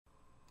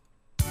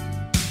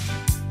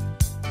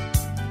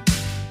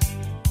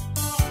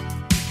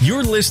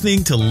You're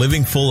listening to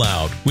Living Full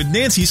Out with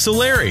Nancy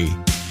Solari.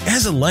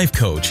 As a life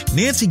coach,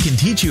 Nancy can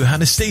teach you how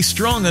to stay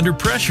strong under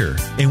pressure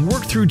and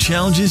work through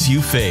challenges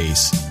you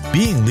face.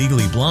 Being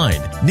legally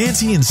blind,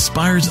 Nancy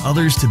inspires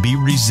others to be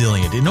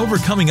resilient in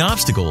overcoming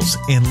obstacles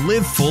and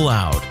live full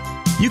out.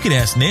 You can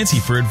ask Nancy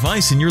for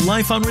advice in your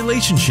life on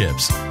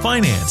relationships,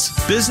 finance,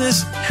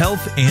 business,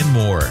 health, and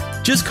more.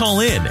 Just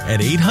call in at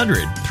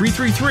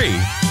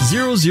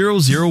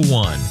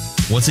 800-333-0001.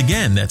 Once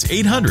again, that's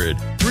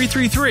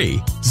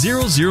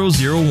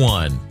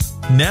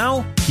 800-333-0001.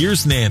 Now,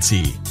 here's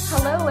Nancy.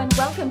 Hello and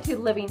welcome to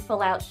Living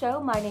Full Out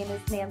Show. My name is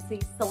Nancy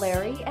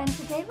Solari, and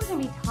today we're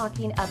going to be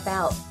talking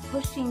about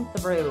pushing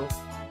through.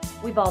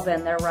 We've all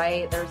been there,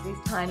 right? There's these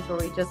times where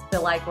we just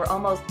feel like we're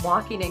almost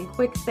walking in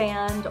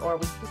quicksand, or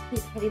we just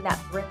keep hitting that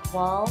brick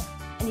wall.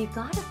 And you've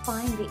got to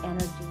find the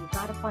energy, you've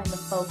got to find the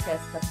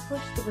focus to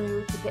push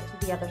through to get to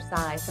the other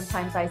side.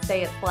 Sometimes I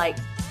say it's like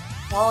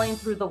crawling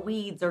through the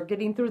weeds or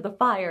getting through the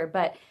fire,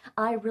 but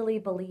I really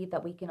believe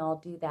that we can all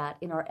do that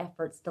in our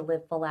efforts to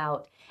live full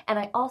out. And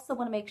I also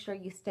want to make sure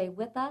you stay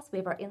with us. We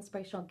have our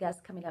inspirational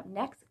guest coming up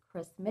next,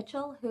 Chris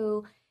Mitchell,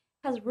 who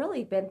has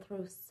really been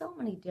through so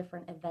many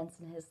different events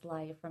in his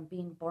life, from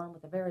being born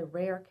with a very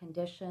rare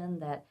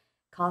condition that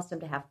caused him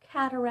to have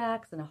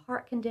cataracts and a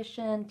heart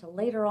condition, to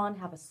later on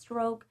have a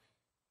stroke.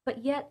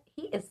 But yet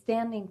he is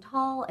standing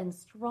tall and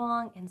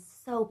strong and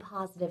so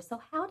positive. So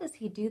how does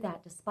he do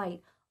that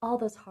despite all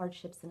those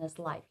hardships in his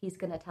life? He's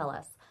going to tell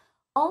us.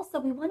 Also,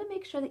 we want to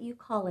make sure that you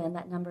call in.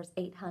 That number is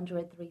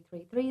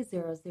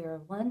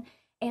 800-333-001.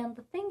 And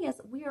the thing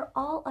is, we are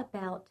all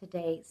about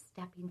today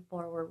stepping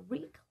forward,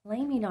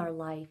 reclaiming our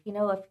life. You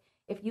know,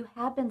 if you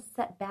have been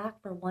set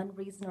back for one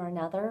reason or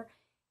another,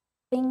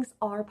 things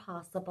are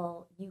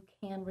possible. You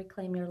can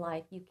reclaim your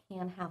life. You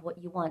can have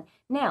what you want.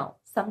 Now,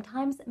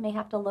 sometimes it may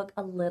have to look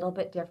a little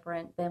bit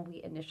different than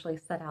we initially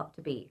set out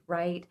to be,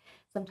 right?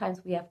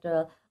 Sometimes we have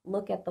to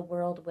look at the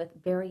world with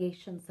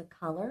variations of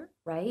color,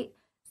 right?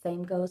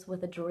 Same goes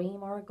with a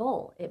dream or a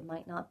goal. It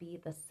might not be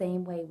the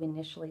same way we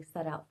initially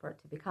set out for it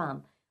to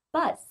become.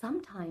 But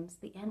sometimes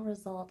the end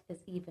result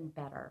is even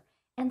better.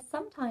 And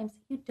sometimes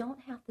you don't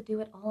have to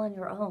do it all on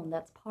your own.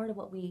 That's part of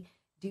what we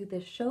do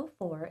this show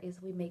for,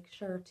 is we make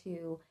sure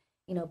to,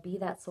 be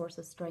that source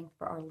of strength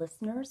for our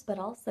listeners, but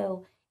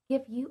also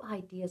give you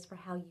ideas for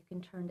how you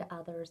can turn to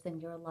others in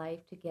your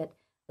life to get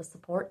the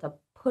support to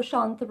push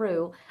on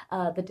through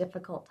the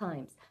difficult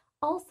times.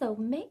 Also,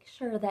 make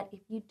sure that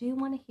if you do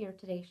want to hear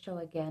today's show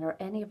again or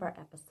any of our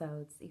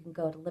episodes, you can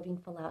go to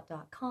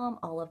livingfullout.com.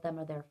 All of them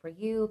are there for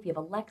you. If you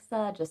have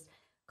Alexa, just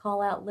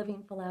call out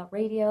Living Full Out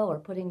Radio or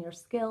put in your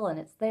skill and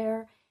it's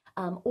there.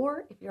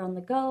 Or if you're on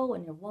the go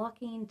and you're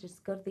walking,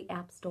 just go to the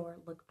App Store,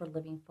 look for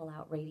Living Full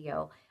Out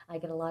Radio. I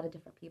get a lot of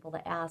different people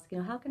that ask,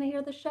 how can I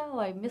hear the show?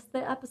 I missed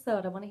the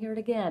episode. I want to hear it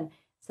again.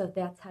 So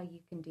that's how you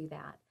can do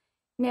that.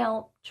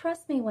 Now,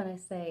 trust me when I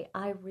say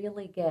I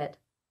really get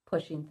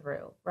pushing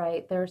through,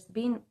 right? There's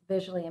being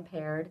visually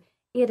impaired.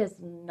 It is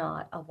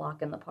not a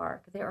walk in the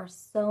park. There are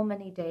so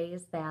many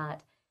days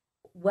that,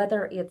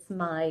 whether it's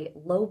my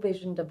low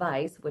vision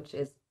device, which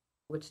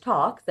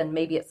talks, and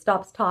maybe it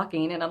stops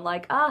talking, and I'm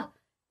like,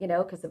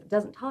 because if it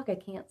doesn't talk, I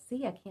can't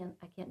see. I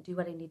can't do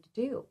what I need to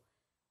do.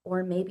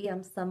 Or maybe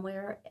I'm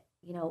somewhere,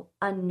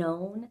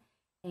 unknown,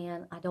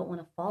 and I don't want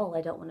to fall.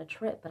 I don't want to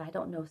trip, but I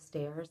don't know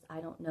stairs.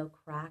 I don't know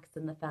cracks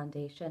in the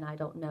foundation. I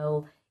don't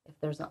know if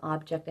there's an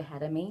object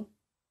ahead of me.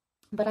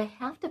 But I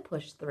have to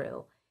push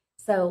through.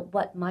 So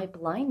what my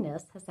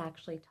blindness has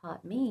actually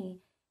taught me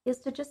is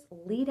to just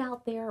lead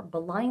out there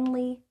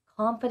blindly,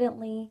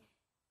 confidently,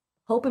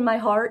 hope in my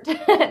heart,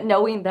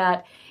 knowing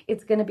that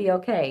it's going to be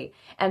okay.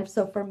 And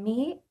so for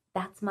me,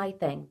 that's my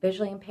thing,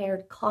 visually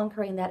impaired,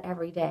 conquering that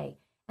every day.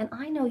 And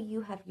I know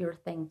you have your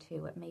thing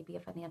too. It may be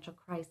a financial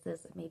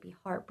crisis, it may be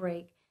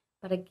heartbreak.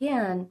 But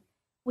again,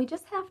 we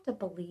just have to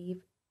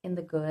believe in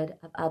the good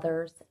of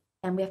others,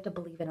 and we have to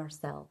believe in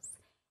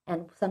ourselves.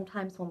 And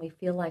sometimes when we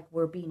feel like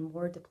we're being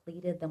more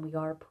depleted than we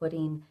are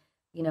putting,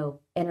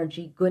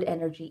 energy, good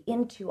energy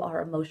into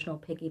our emotional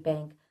piggy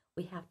bank,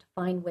 we have to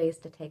find ways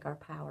to take our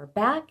power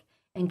back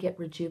and get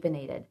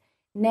rejuvenated.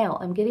 Now,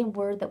 I'm getting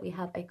word that we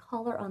have a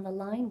caller on the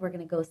line. We're going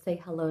to go say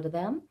hello to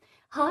them.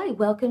 Hi,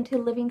 welcome to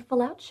Living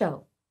Full Out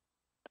Show.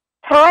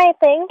 Hi,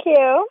 thank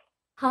you.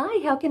 Hi,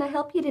 how can I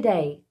help you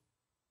today?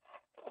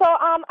 So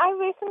I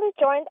recently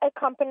joined a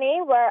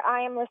company where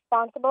I am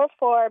responsible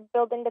for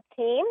building the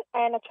team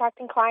and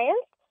attracting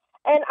clients.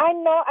 And I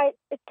know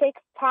it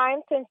takes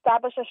time to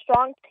establish a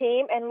strong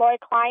team and loyal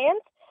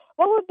clients.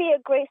 What would be a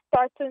great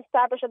start to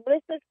establish a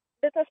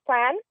business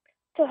plan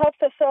to help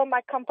fulfill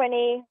my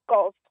company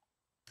goals?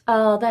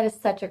 Oh, that is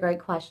such a great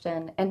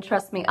question. And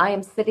trust me, I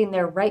am sitting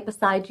there right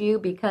beside you,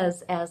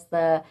 because as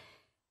the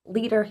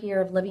leader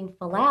here of Living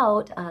Full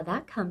Out,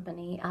 that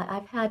company,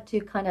 I've had to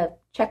kind of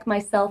check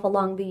myself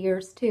along the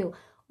years too.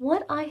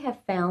 What I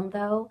have found,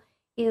 though,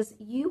 is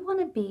you want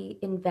to be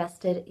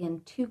invested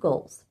in two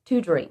goals, two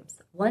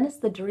dreams. One is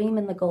the dream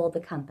and the goal of the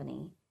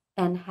company,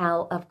 and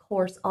how, of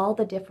course, all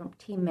the different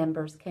team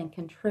members can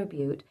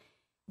contribute.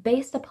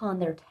 based upon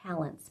their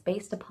talents,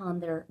 based upon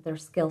their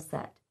skill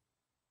set.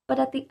 But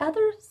at the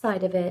other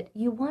side of it,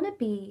 you want to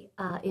be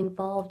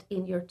involved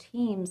in your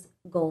team's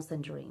goals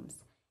and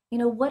dreams.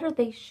 What are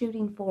they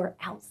shooting for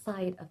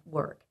outside of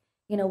work?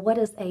 What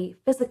is a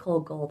physical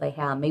goal they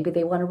have? Maybe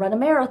they want to run a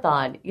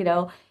marathon.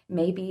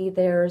 Maybe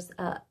there's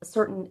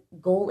certain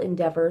goal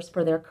endeavors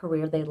for their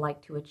career they'd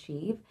like to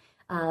achieve.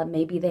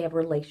 Maybe they have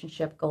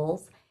relationship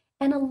goals.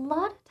 And a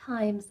lot of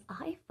times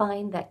I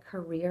find that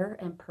career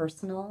and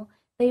personal,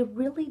 they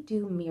really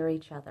do mirror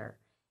each other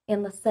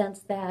in the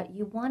sense that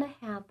you want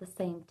to have the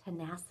same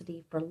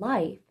tenacity for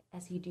life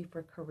as you do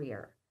for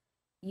career.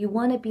 You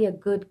want to be a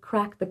good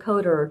crack the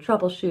coder or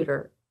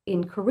troubleshooter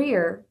in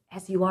career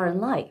as you are in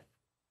life.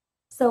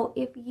 So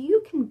if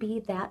you can be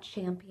that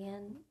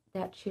champion,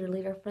 that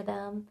cheerleader for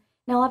them,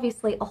 now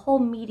obviously a whole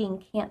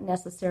meeting can't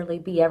necessarily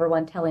be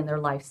everyone telling their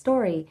life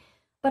story,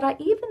 but I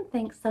even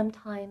think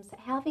sometimes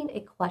having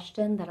a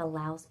question that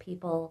allows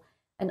people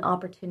an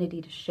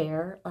opportunity to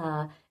share,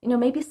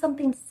 maybe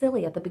something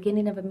silly at the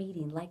beginning of a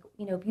meeting, like,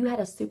 if you had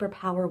a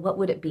superpower, what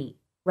would it be,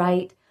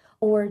 right?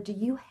 Or do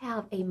you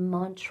have a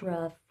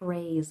mantra,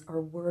 phrase,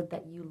 or word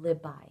that you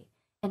live by?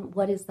 And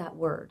what is that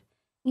word?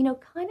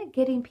 Kind of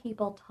getting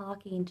people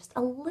talking just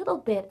a little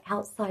bit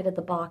outside of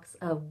the box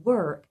of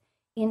work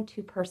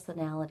into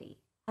personality.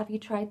 Have you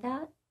tried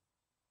that?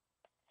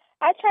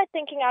 I tried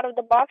thinking out of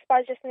the box, but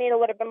I just need a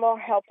little bit more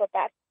help with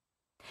that.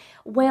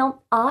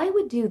 Well, I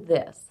would do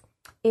this.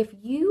 If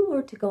you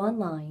were to go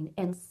online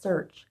and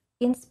search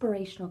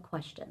inspirational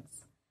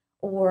questions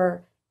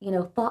or,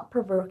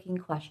 thought-provoking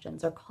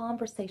questions or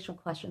conversational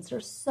questions,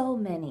 there's so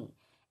many.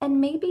 And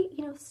maybe,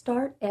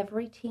 start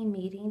every team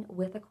meeting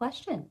with a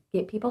question.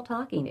 Get people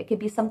talking. It could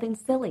be something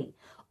silly.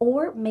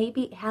 Or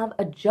maybe have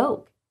a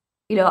joke.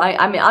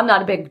 I'm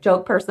not a big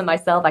joke person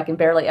myself. I can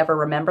barely ever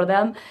remember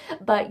them.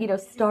 But,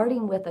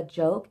 starting with a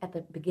joke at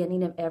the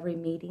beginning of every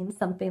meeting,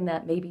 something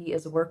that maybe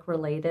is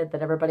work-related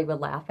that everybody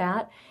would laugh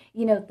at,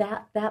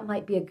 that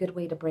might be a good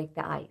way to break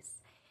the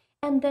ice.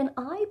 And then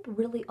I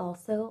really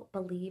also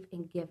believe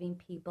in giving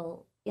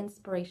people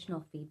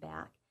inspirational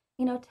feedback.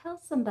 Tell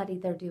somebody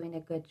they're doing a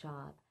good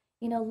job.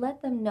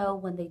 Let them know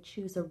when they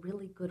choose a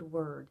really good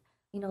word.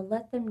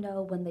 Let them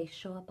know when they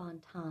show up on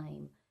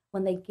time,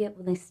 when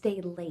they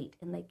stay late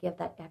and they give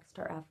that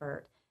extra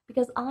effort.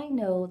 Because I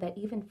know that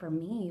even for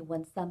me,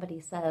 when somebody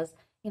says,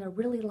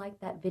 really like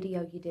that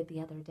video you did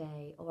the other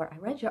day, or I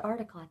read your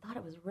article, I thought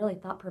it was really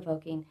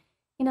thought-provoking,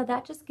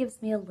 that just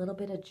gives me a little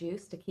bit of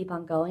juice to keep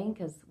on going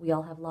because we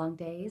all have long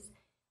days.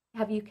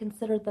 Have you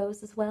considered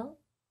those as well?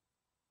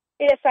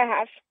 Yes, I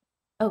have.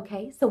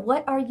 Okay, so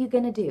what are you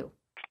going to do?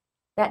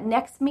 That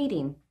next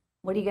meeting,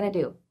 what are you going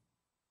to do?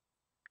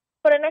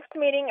 For the next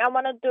meeting, I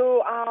want to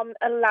do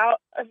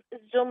a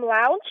Zoom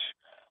lounge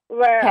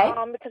where,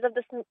 Okay. because of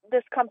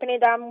this company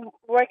that I'm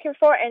working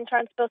for and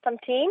trying to build some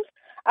teams,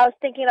 I was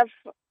thinking of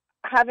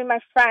having my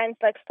friends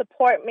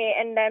support me,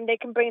 and then they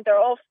can bring their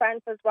old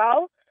friends as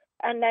well,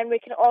 and then we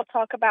can all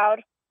talk about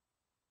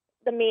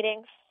the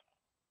meetings.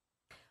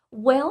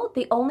 Well,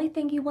 the only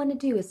thing you want to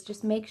do is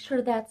just make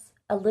sure that's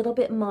a little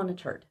bit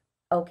monitored,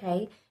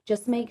 okay?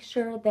 Just make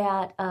sure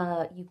that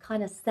you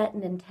kind of set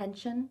an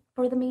intention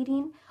for the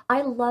meeting.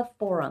 I love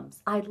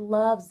forums. I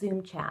love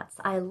Zoom chats.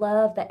 I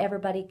love that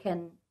everybody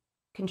can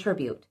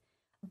contribute.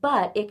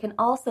 But it can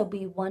also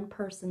be one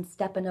person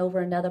stepping over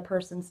another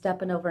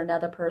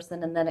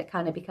person, and then it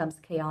kind of becomes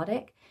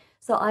chaotic.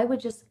 So I would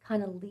just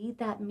kind of lead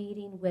that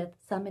meeting with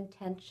some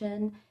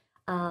intention,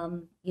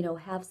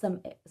 have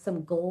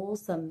some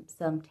goals, some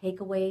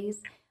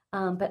takeaways.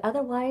 But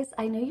otherwise,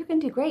 I know you can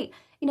do great.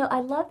 I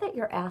love that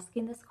you're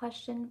asking this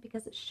question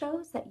because it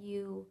shows that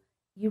you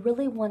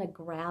really want to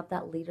grab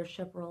that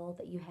leadership role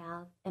that you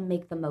have and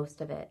make the most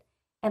of it.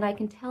 And I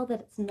can tell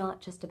that it's not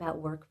just about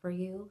work for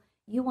you.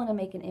 You want to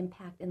make an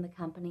impact in the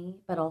company,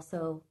 but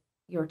also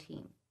your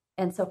team.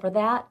 And so for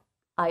that,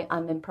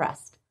 I'm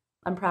impressed.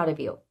 I'm proud of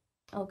you.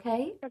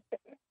 Okay?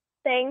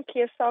 Thank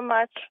you so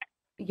much.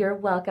 You're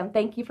welcome.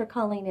 Thank you for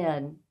calling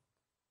in.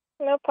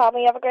 No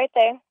problem. You have a great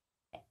day.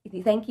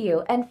 Thank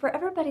you. And for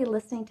everybody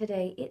listening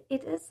today,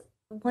 it is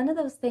one of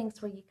those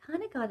things where you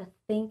kind of got to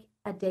think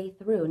a day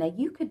through. Now,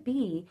 you could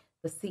be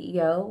the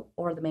CEO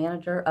or the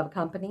manager of a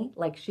company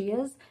like she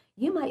is.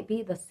 You might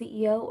be the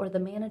CEO or the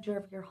manager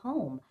of your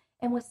home.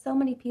 And with so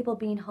many people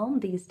being home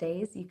these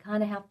days, you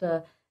kind of have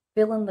to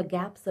fill in the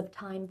gaps of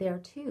time there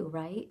too,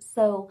 right?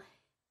 So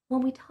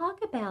when we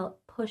talk about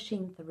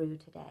pushing through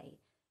today,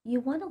 you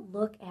want to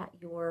look at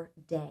your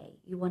day.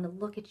 You want to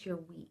look at your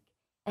week.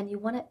 And you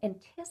want to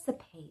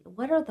anticipate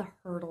what are the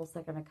hurdles that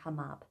are going to come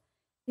up.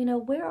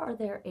 Where are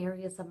there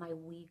areas of my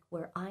week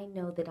where I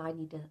know that I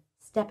need to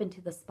step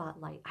into the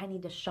spotlight? I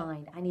need to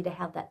shine. I need to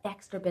have that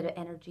extra bit of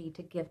energy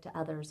to give to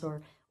others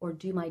or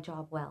do my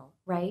job well,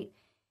 right?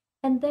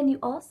 And then you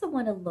also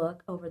want to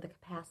look over the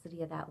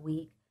capacity of that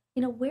week.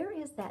 Where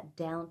is that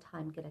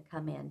downtime going to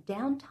come in?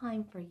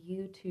 Downtime for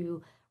you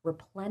to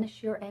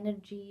replenish your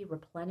energy,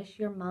 replenish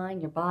your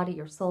mind, your body,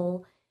 your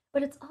soul.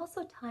 But it's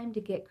also time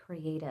to get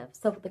creative.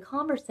 So the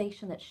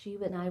conversation that she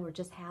and I were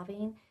just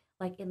having,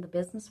 like in the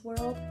business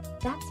world,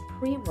 that's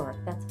pre-work.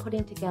 That's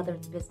putting together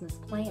the business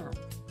plan.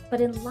 But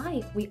in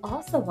life, we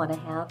also want to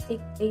have a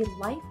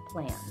life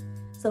plan.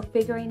 So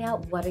figuring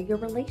out, what are your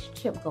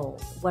relationship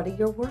goals? What are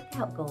your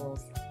workout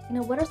goals?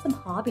 What are some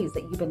hobbies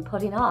that you've been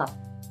putting off?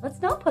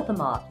 Let's not put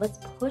them off. Let's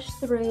push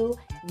through.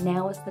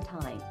 Now is the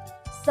time.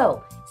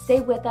 So stay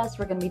with us.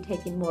 We're going to be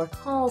taking more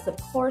calls. Of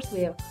course, we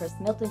have Chris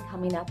Milton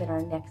coming up in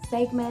our next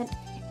segment.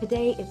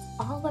 Today, it's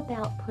all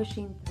about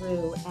pushing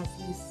through as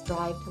you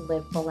strive to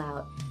live full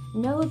out.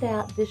 Know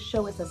that this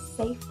show is a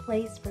safe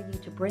place for you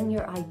to bring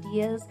your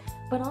ideas,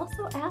 but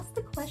also ask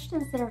the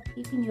questions that are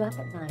keeping you up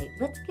at night.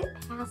 Let's get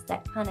past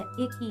that kind of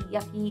icky,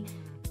 yucky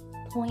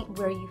point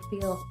where you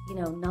feel,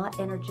 not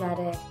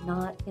energetic,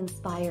 not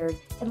inspired,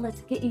 and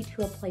let's get you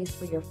to a place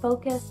where you're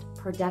focused,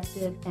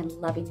 productive, and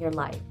loving your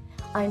life.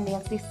 I'm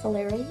Nancy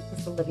Solari. This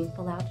is the Living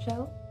Full Out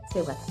Show.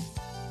 Stay with us.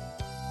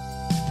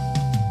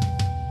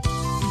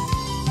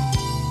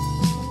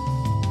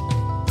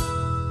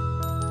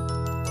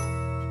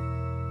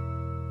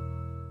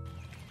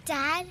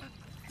 Dad,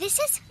 this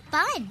is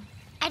fun.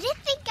 I didn't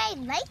think I'd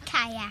like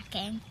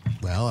kayaking.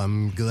 Well,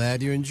 I'm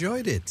glad you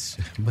enjoyed it,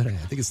 but I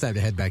think it's time to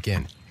head back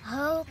in.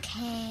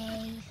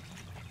 Okay.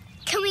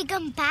 Can we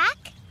come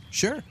back?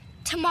 Sure.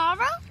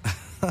 Tomorrow?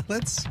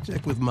 Let's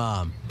check with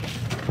Mom.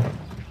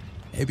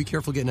 Hey, be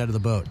careful getting out of the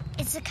boat.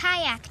 It's a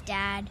kayak,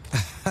 Dad.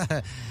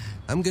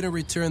 I'm going to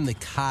return the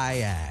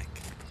kayak.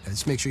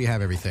 Just make sure you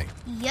have everything.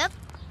 Yep.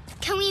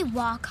 Can we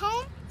walk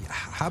home?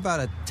 How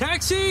about a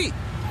taxi?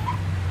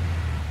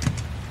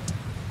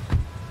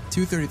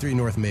 233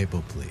 North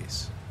Maple,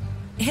 please.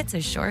 It's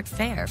a short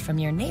fare from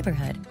your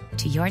neighborhood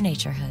to your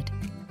naturehood.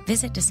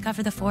 Visit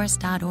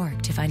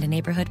discovertheforest.org to find a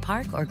neighborhood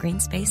park or green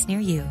space near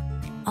you.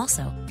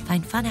 Also,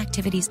 find fun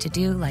activities to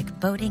do like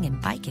boating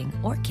and biking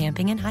or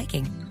camping and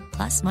hiking,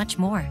 plus much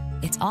more.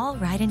 It's all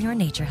right in your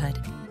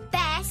naturehood.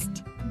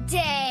 Best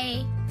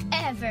day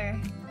ever.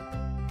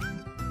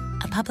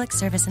 A public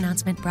service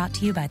announcement brought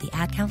to you by the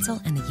Ad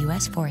Council and the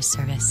U.S. Forest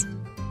Service.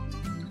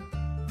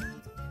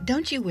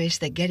 Don't you wish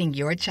that getting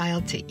your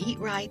child to eat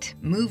right,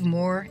 move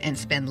more, and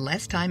spend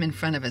less time in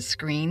front of a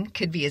screen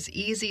could be as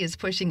easy as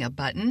pushing a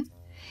button?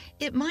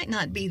 It might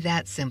not be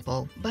that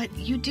simple, but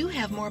you do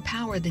have more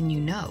power than you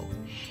know.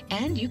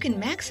 And you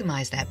can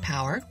maximize that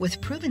power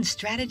with proven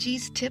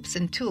strategies, tips,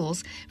 and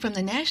tools from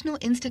the National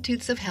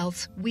Institutes of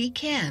Health's We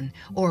Can,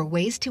 or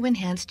Ways to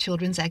Enhance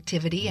Children's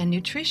Activity and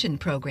Nutrition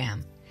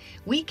program.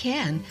 We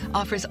Can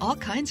offers all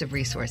kinds of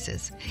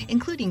resources,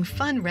 including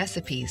fun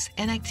recipes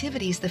and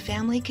activities the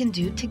family can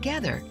do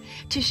together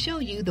to show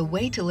you the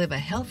way to live a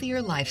healthier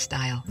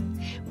lifestyle.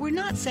 We're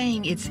not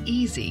saying it's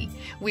easy.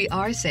 We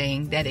are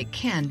saying that it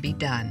can be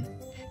done.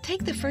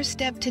 Take the first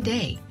step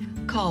today.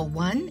 Call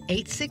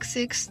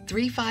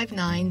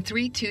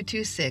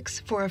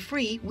 1-866-359-3226 for a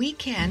free We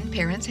Can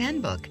Parents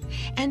Handbook.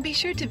 And be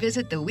sure to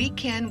visit the We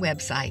Can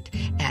website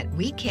at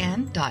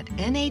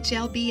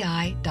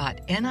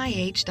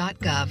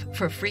wecan.nhlbi.nih.gov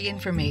for free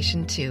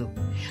information too.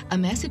 A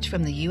message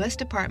from the U.S.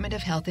 Department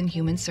of Health and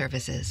Human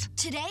Services.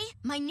 Today,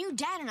 my new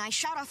dad and I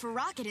shot off a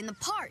rocket in the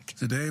park.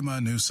 Today, my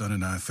new son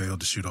and I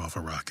failed to shoot off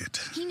a rocket.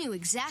 He knew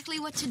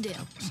exactly what to do.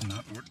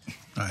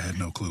 I had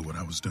no clue what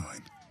I was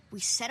doing. We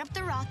set up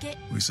the rocket.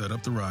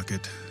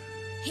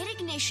 Hit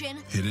ignition.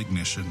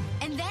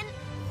 And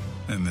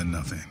then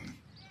nothing.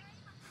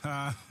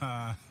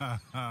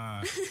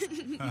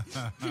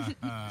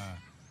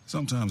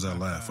 Sometimes I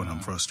laugh when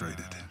I'm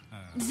frustrated.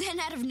 Then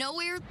out of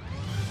nowhere,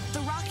 the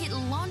rocket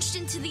launched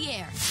into the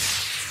air.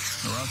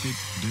 The rocket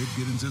did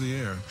get into the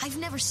air. I've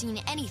never seen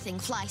anything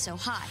fly so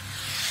high.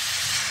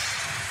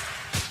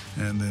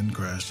 And then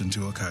crashed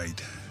into a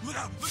kite. Look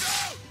out! Look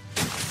out!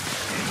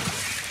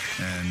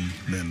 And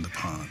then the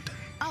pond.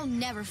 I'll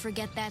never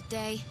forget that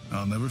day.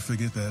 I'll never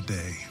forget that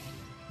day,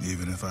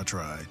 even if I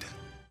tried.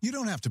 You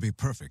don't have to be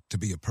perfect to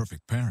be a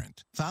perfect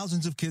parent.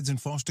 Thousands of kids in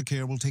foster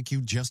care will take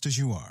you just as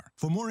you are.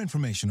 For more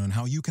information on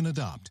how you can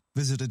adopt,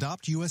 visit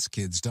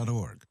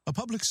adoptuskids.org. A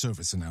public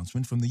service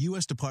announcement from the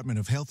U.S. Department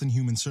of Health and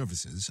Human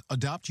Services,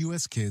 Adopt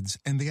U.S. Kids,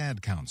 and the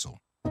Ad Council.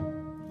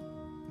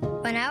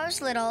 When I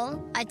was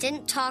little, I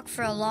didn't talk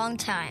for a long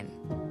time.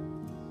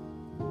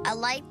 I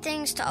liked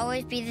things to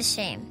always be the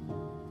same.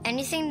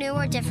 Anything new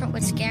or different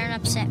would scare and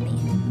upset me.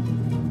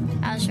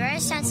 I was very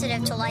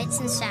sensitive to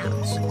lights and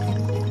sounds.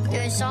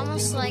 It was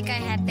almost like I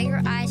had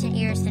bigger eyes and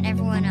ears than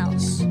everyone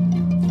else.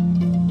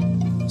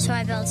 So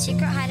I built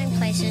secret hiding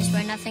places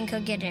where nothing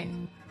could get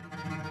in.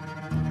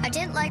 I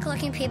didn't like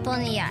looking people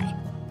in the eye.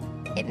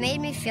 It made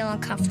me feel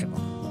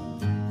uncomfortable.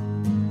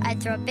 I'd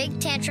throw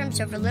big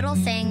tantrums over little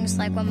things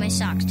like when my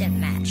socks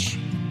didn't match.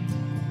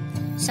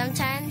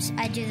 Sometimes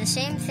I'd do the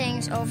same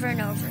things over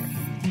and over.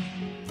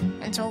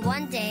 Until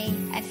one day,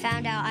 I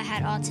found out I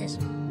had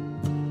autism.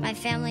 My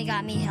family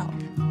got me help.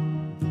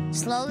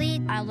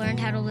 Slowly, I learned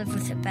how to live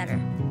with it better.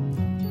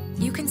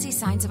 You can see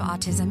signs of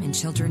autism in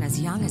children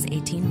as young as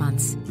 18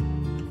 months.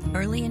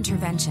 Early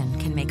intervention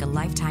can make a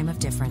lifetime of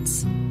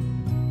difference.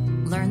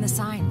 Learn the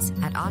signs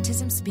at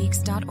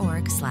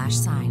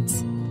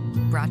autismspeaks.org/signs.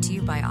 Brought to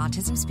you by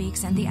Autism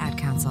Speaks and the Ad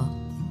Council.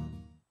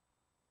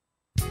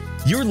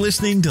 You're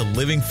listening to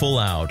Living Full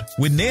Out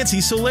with Nancy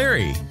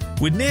Solari.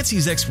 With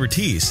Nancy's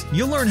expertise,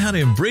 you'll learn how to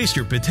embrace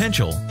your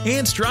potential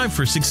and strive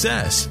for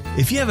success.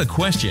 If you have a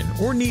question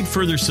or need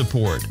further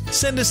support,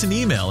 send us an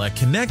email at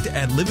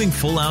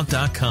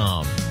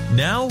connect@livingfullout.com.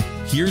 Now,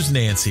 here's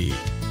Nancy.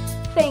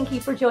 Thank you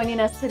for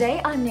joining us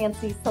today. I'm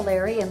Nancy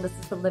Solari, and this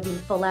is the Living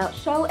Full Out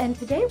Show. And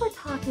today we're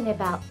talking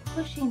about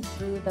pushing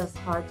through those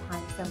hard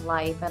times in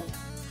life. And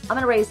I'm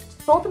going to raise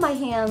both of my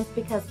hands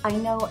because I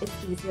know it's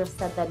easier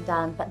said than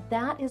done. But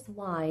that is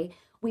why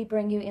we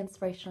bring you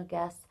inspirational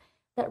guests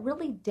that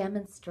really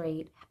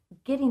demonstrate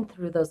getting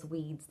through those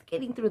weeds,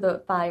 getting through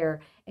the fire,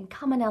 and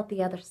coming out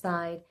the other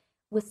side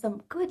with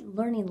some good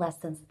learning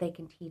lessons that they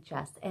can teach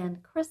us.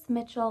 And Chris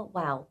Mitchell,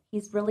 wow,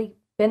 he's really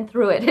been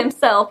through it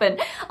himself, and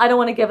I don't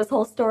want to give his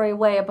whole story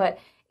away, but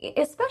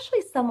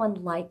especially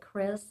someone like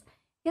Chris,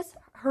 his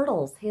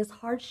hurdles, his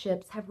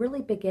hardships have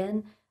really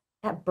begun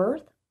at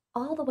birth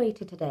all the way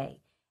to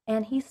today,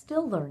 and he's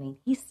still learning,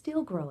 he's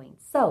still growing.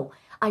 So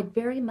I'd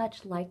very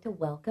much like to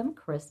welcome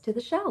Chris to the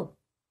show.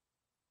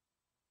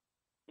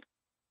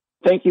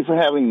 Thank you for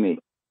having me.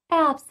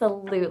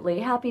 Absolutely,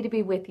 happy to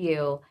be with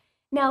you.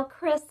 Now,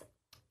 Chris,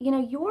 you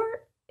know,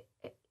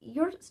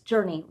 your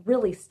journey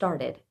really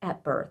started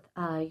at birth.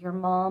 Your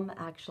mom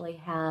actually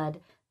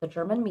had the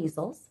German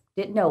measles,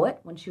 didn't know it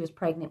when she was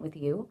pregnant with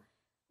you.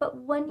 But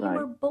when you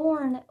were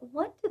born,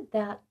 what did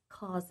that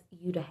cause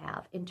you to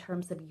have in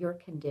terms of your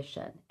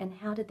condition, and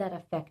how did that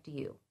affect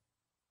you?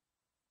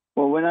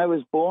 Well, when I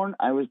was born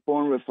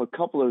with a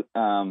couple of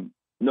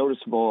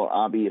noticeable,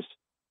 obvious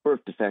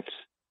birth defects.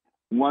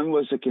 One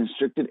was a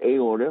constricted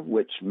aorta,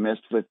 which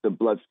messed with the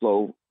blood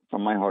flow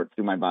from my heart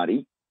through my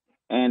body.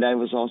 And I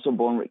was also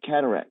born with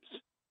cataracts,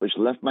 which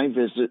left my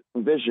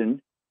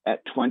vision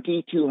at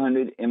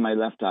 20/200 in my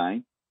left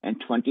eye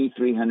and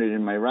 20/300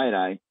 in my right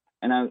eye.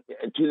 And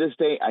to this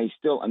day, I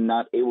still am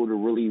not able to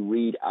really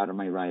read out of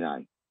my right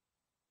eye.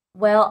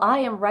 Well, I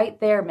am right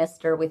there,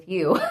 mister, with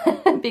you,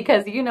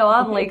 because you know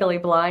I'm legally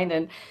blind,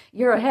 and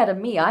you're ahead of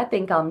me. I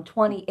think I'm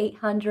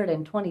 2,800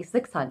 and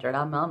 2,600.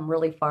 I'm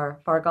really far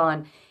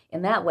gone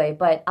in that way.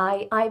 But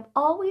I've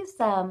always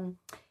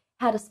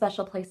had a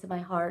special place in my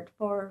heart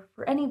for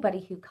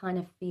anybody who kind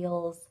of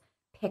feels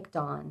picked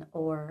on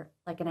or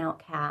like an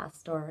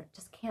outcast or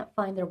just can't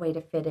find their way to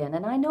fit in.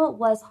 And I know it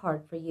was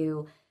hard for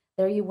you.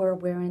 There you were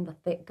wearing the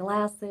thick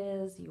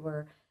glasses, you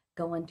were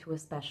going to a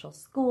special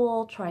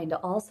school, trying to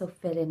also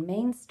fit in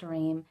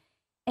mainstream.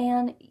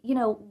 And, you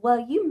know, well,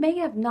 you may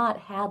have not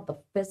had the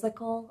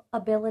physical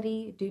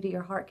ability due to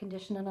your heart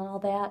condition and all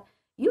that.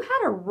 You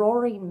had a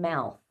roaring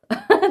mouth,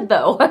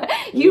 though.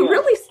 You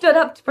really stood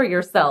up for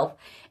yourself.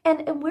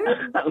 And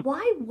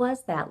why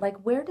was that?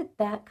 Like, where did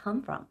that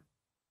come from?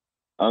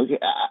 Okay.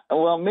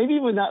 Well, maybe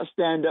it would not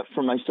stand up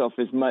for myself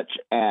as much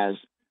as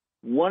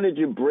wanted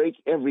to break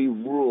every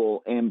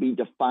rule and be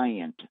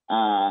defiant.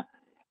 I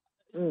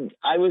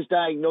was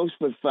diagnosed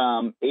with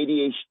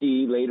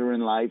ADHD later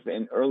in life,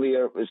 and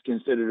earlier it was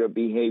considered a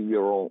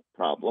behavioral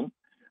problem.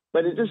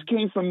 But it just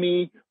came from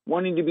me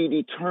wanting to be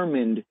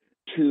determined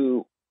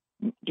to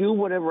do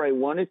whatever I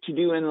wanted to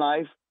do in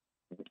life,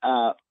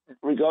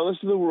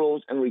 regardless of the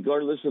rules and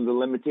regardless of the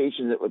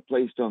limitations that were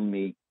placed on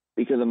me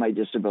because of my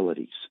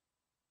disabilities.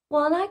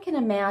 Well, and I can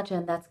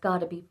imagine that's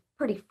got to be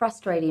pretty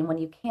frustrating when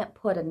you can't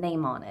put a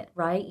name on it,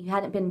 right? You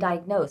hadn't been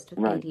diagnosed with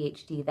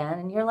ADHD then,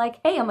 and you're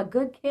like, hey, I'm a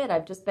good kid.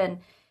 I've just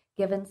been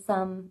given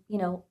some, you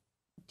know,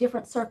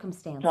 different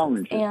circumstances.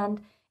 Challenges.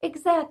 And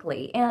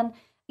exactly. And,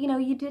 you know,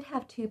 you did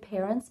have two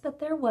parents, but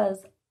there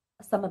was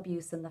some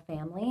abuse in the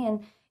family,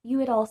 and you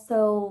had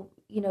also,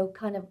 you know,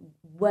 kind of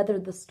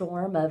weathered the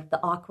storm of the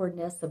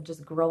awkwardness of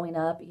just growing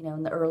up, you know,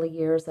 in the early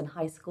years in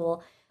high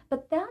school.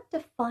 But that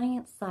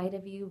defiant side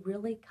of you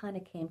really kind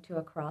of came to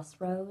a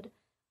crossroad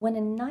when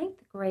in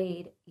 9th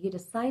grade, you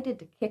decided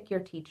to kick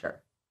your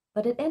teacher.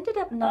 But it ended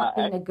up not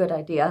being a good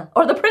idea.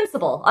 Or the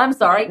principal. I'm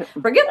sorry.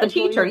 Forget the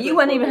teacher. You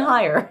went even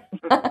higher.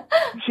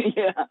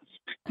 Yeah.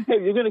 Hey,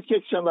 if you're going to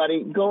kick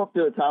somebody, go up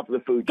to the top of the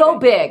food chain. Go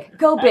big.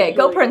 Go big.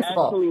 Go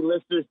principal. Actually,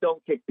 listeners,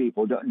 don't kick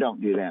people.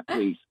 Don't do that,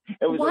 please.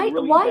 It was a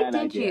really bad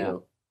idea.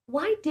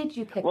 Why did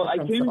you kick the principal? Well, I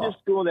came to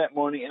school that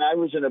morning, and I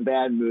was in a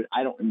bad mood.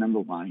 I don't remember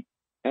why.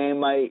 And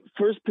my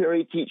first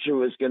period teacher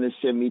was going to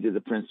send me to the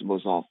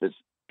principal's office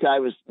because I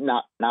was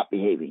not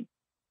behaving.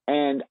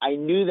 And I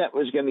knew that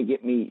was going to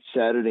get me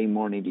Saturday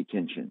morning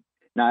detention.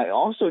 Now, I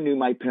also knew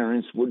my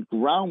parents would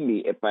ground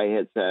me if I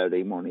had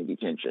Saturday morning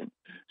detention.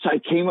 So I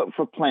came up with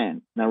a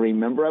plan. Now,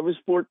 remember, I was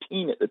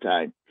 14 at the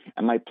time.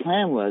 And my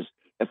plan was,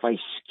 if I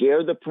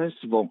scare the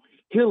principal,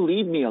 he'll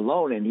leave me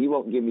alone and he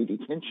won't give me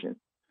detention.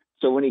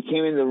 So when he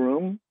came in the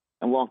room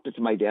and walked up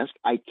to my desk,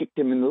 I kicked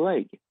him in the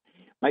leg.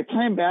 My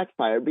plan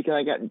backfired because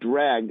I got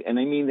dragged, and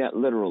I mean that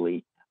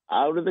literally,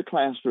 out of the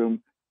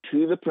classroom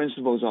to the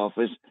principal's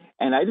office,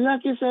 and I did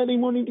not get Saturday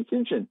morning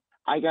detention.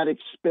 I got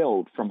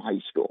expelled from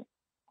high school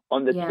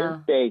on the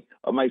 10th day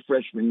of my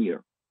freshman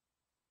year.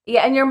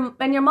 Yeah, and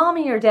your mom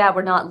and your dad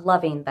were not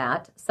loving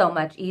that so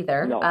much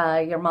either. No.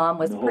 Your mom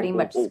was pretty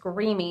much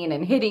screaming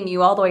and hitting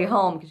you all the way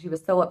home because she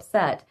was so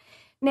upset.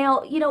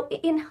 Now,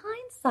 in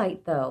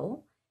hindsight,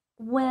 though,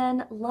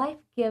 when life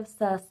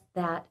gives us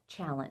that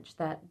challenge,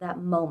 that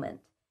moment,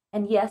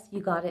 and yes,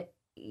 you got it,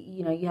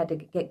 you had to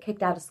get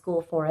kicked out of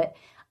school for it,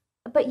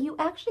 but you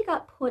actually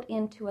got put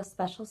into a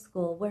special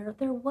school where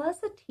there was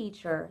a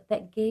teacher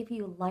that gave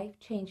you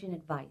life-changing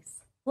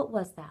advice. What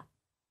was that?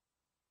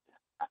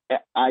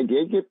 I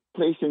did get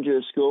placed into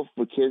a school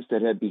for kids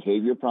that had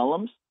behavior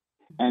problems,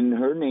 and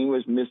her name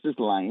was Mrs.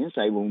 Lyons.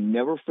 I will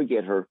never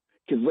forget her,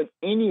 because when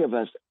any of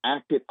us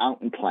acted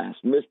out in class,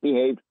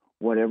 misbehaved,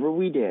 whatever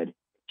we did,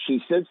 she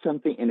said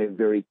something in a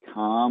very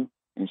calm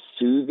and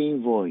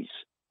soothing voice,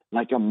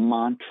 like a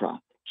mantra.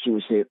 She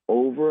would say it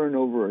over and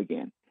over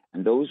again.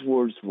 And those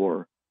words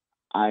were,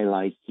 I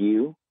like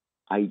you.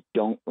 I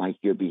don't like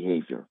your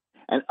behavior.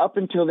 And up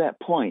until that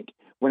point,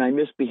 when I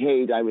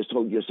misbehaved, I was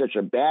told, you're such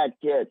a bad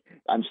kid.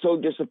 I'm so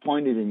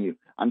disappointed in you.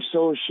 I'm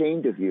so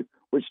ashamed of you,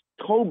 which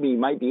told me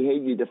my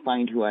behavior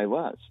defined who I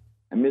was.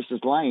 And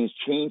Mrs. Lyons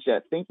changed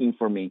that thinking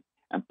for me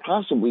and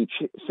possibly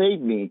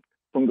saved me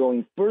from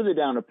going further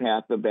down a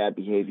path of bad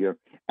behavior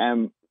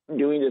and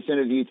doing this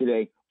interview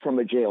today from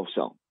a jail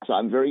cell. So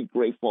I'm very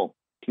grateful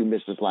to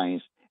Mrs.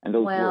 Lyons and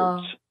those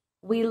words.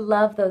 We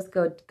love those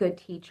good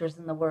teachers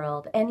in the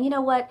world. And you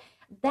know what?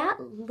 That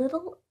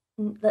little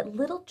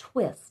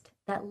twist,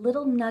 that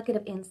little nugget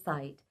of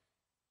insight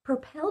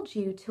propelled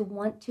you to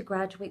want to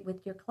graduate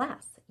with your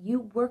class.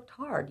 You worked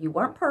hard. You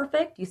weren't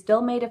perfect. You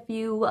still made a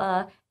few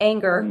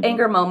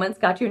anger moments,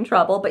 got you in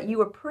trouble, but you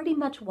were pretty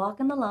much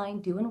walking the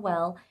line, doing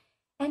well.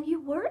 And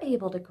you were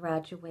able to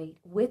graduate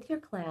with your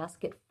class,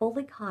 get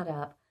fully caught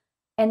up,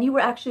 and you were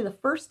actually the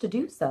first to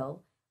do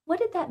so. What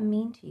did that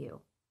mean to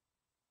you?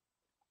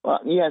 Well,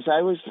 yes,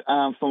 I was,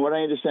 from what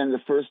I understand, the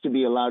first to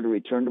be allowed to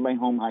return to my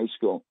home high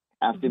school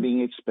after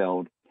being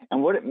expelled.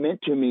 And what it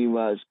meant to me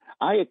was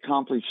I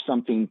accomplished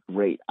something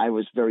great. I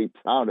was very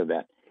proud of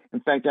that.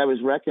 In fact, I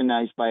was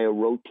recognized by a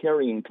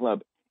Rotarian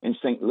club in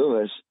St.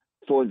 Louis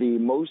for the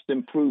most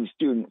improved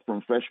student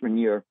from freshman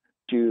year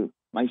to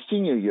my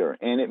senior year.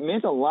 And it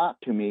meant a lot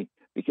to me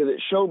because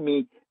it showed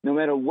me no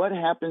matter what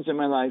happens in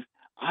my life,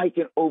 I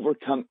can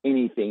overcome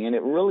anything. And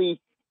it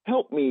really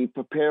helped me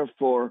prepare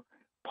for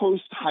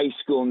post-high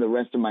school and the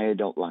rest of my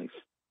adult life.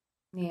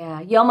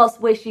 Yeah, you almost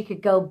wish you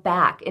could go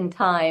back in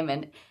time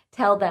and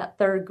tell that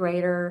third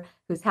grader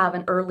who's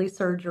having early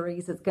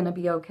surgeries it's going to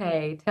be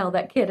okay. Tell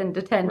that kid in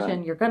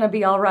detention you're going to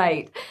be all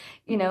right.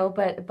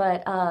 But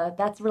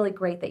that's really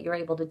great that you're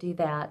able to do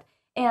that.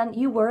 And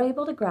you were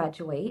able to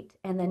graduate,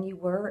 and then you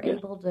were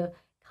able to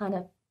kind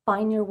of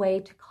find your way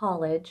to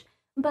college.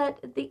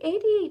 But the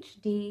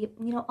ADHD,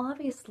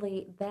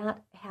 obviously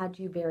that had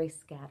you very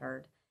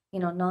scattered,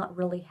 not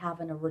really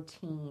having a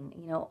routine,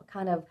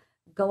 kind of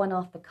going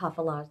off the cuff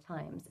a lot of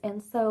times.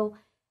 And so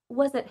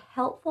was it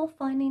helpful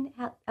finding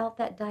out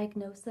that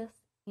diagnosis,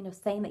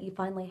 saying that you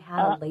finally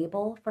had a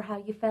label for how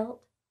you felt?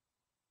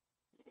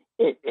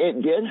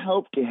 It did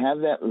help to have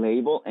that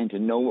label and to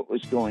know what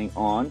was going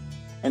on.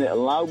 And it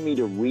allowed me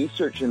to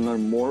research and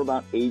learn more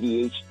about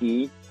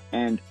ADHD.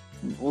 And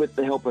with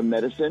the help of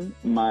medicine,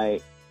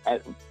 at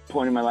a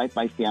point in my life,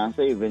 my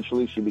fiance,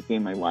 eventually she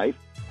became my wife,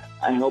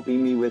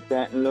 helping me with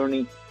that and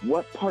learning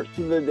what parts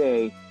of the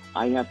day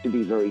I have to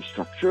be very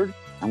structured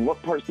and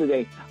what parts of the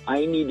day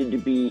I needed to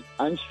be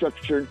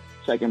unstructured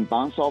so I can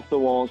bounce off the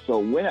wall. So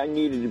when I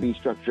needed to be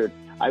structured,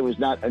 I was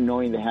not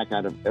annoying the heck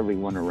out of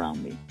everyone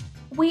around me.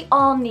 We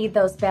all need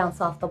those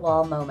bounce off the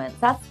wall moments.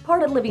 That's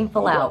part of living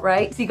full out,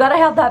 right? So you got to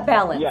have that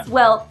balance. Yeah.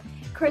 Well,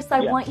 Chris, I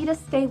want you to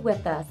stay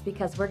with us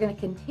because we're going to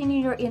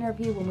continue your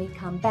interview when we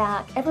come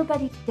back.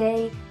 Everybody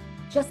today,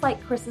 just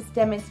like Chris is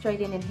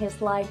demonstrating in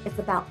his life, it's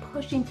about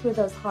pushing through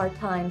those hard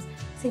times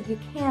so you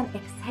can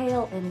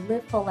exhale and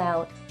live full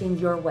out in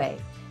your way.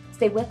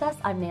 Stay with us.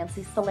 I'm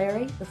Nancy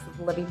Solari. This is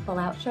the Living Full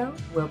Out Show.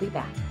 We'll be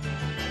back.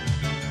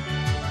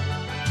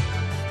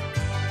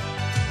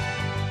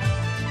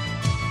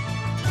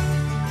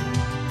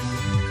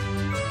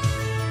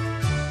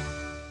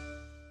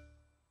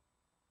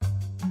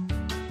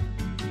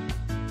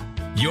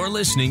 You're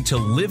listening to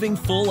Living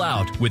Full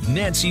Out with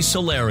Nancy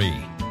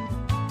Solari.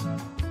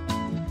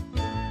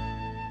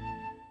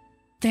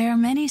 There are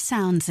many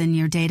sounds in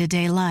your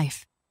day-to-day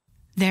life.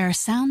 There are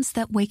sounds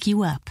that wake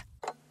you up.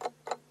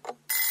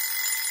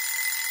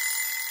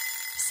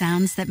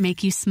 Sounds that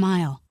make you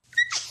smile.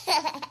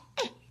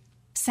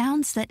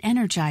 Sounds that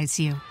energize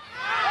you.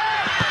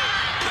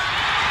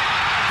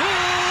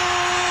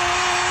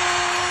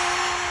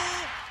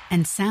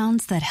 And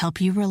sounds that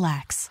help you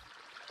relax.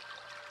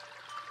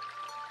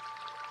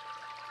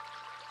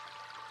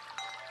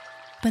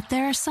 But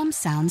there are some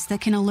sounds that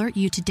can alert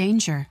you to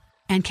danger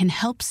and can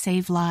help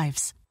save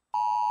lives.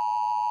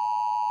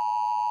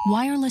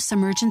 Wireless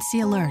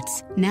emergency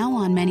alerts, now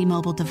on many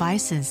mobile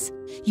devices,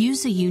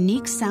 use a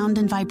unique sound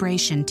and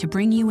vibration to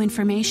bring you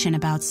information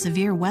about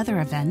severe weather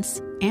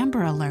events,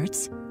 Amber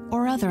Alerts,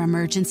 or other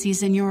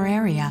emergencies in your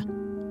area.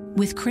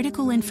 With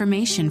critical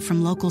information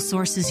from local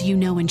sources you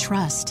know and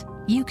trust,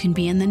 you can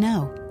be in the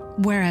know,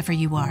 wherever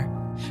you are.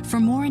 For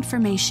more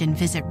information,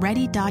 visit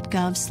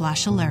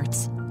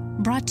ready.gov/alerts.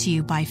 Brought to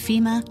you by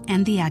FEMA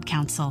and the Ad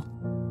Council.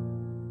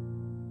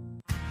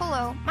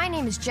 Hello, my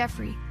name is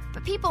Jeffrey,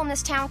 but people in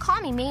this town call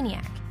me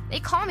Maniac. They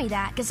call me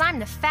that because I'm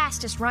the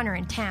fastest runner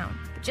in town.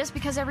 But just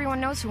because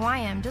everyone knows who I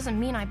am doesn't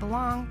mean I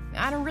belong.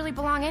 I don't really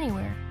belong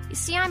anywhere. You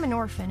see, I'm an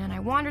orphan, and I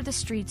wander the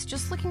streets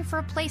just looking for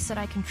a place that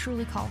I can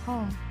truly call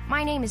home.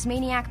 My name is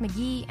Maniac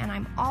McGee, and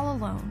I'm all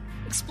alone.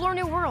 Explore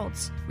new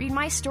worlds. Read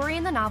my story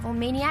in the novel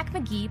Maniac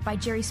McGee by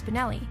Jerry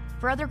Spinelli.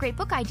 For other great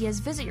book ideas,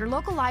 visit your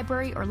local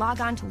library or log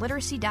on to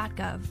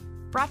literacy.gov.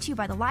 Brought to you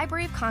by the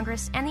Library of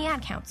Congress and the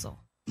Ad Council.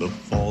 Look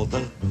for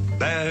the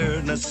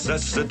bare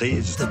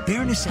necessities. The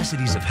bare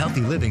necessities of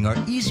healthy living are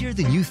easier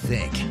than you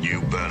think.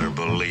 You better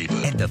believe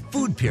it. And the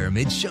food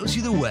pyramid shows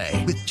you the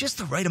way. With just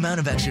the right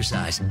amount of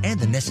exercise and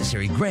the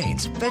necessary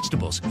grains,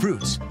 vegetables,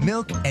 fruits,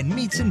 milk, and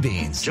meats and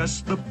beans.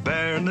 Just the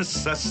bare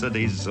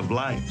necessities of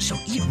life. So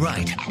eat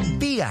right,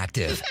 be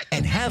active,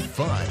 and have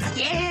fun.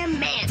 Yeah,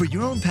 man. For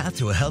your own path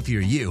to a healthier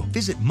you,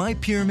 visit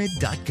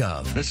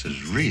mypyramid.gov. This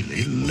is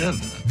really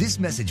living. This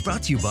message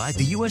brought to you by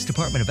the U.S.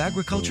 Department of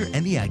Agriculture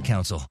and the Ad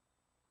Council.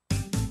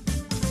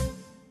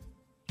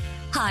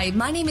 Hi,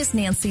 my name is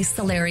Nancy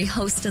Solari,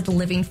 host of the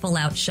Living Full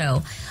Out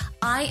Show.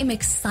 I am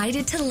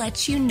excited to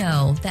let you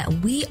know that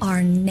we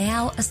are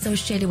now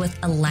associated with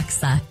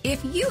Alexa.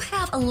 If you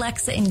have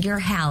Alexa in your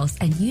house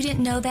and you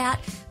didn't know that,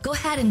 go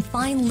ahead and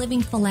find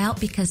Living Full Out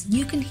because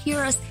you can hear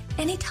us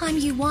anytime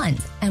you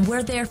want, and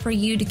we're there for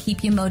you to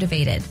keep you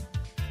motivated.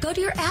 Go to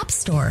your app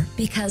store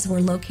because we're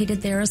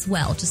located there as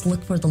well. Just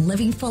look for the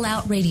Living Full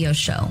Out radio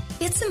show.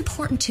 It's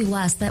important to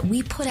us that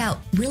we put out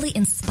really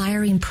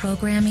inspiring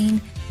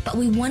programming, but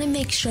we want to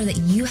make sure that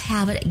you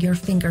have it at your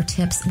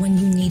fingertips when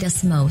you need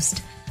us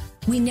most.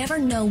 We never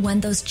know when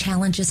those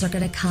challenges are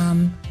going to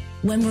come,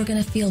 when we're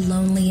going to feel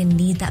lonely and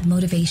need that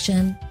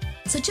motivation.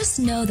 So just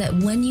know that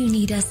when you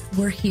need us,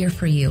 we're here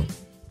for you.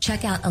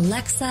 Check out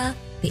Alexa,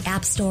 the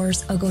app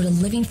stores, or go to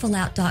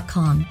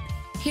livingfullout.com.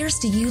 Here's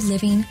to you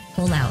living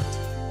full out.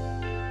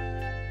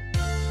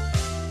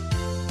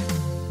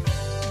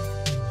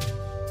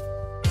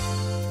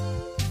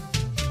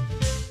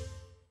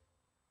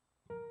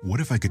 What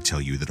if I could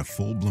tell you that a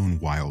full-blown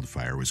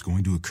wildfire was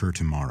going to occur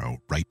tomorrow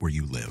right where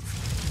you live?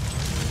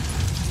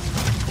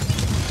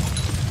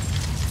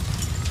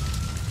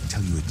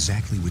 Tell you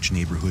exactly which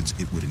neighborhoods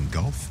it would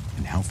engulf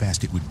and how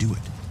fast it would do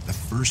it. The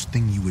first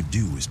thing you would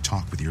do is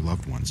talk with your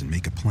loved ones and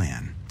make a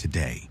plan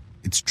today.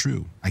 It's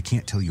true, I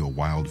can't tell you a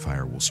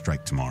wildfire will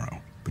strike tomorrow,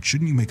 but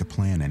shouldn't you make a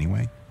plan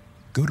anyway?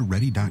 Go to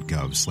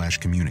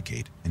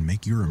ready.gov/communicate and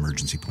make your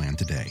emergency plan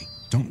today.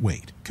 Don't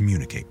wait,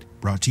 communicate.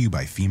 Brought to you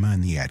by FEMA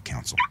and the Ad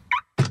Council.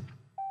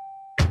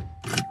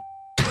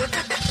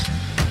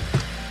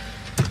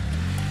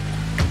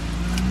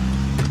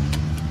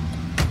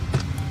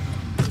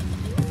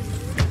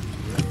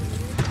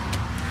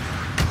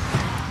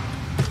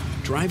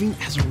 Driving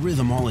has a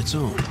rhythm all its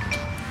own.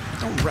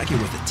 Don't wreck it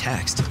with a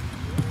text.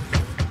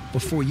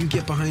 Before you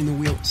get behind the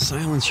wheel,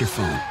 silence your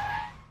phone.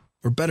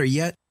 Or better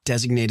yet,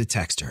 designate a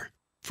texter.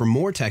 For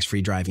more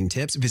text-free driving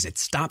tips, visit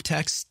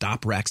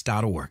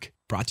stoptextstoprex.org.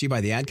 Brought to you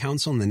by the Ad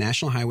Council and the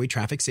National Highway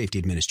Traffic Safety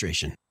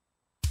Administration.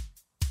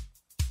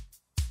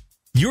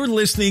 You're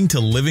listening to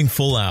Living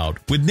Full Out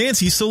with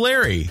Nancy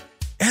Solari.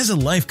 As a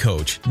life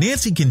coach,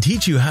 Nancy can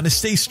teach you how to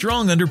stay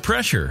strong under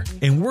pressure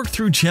and work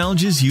through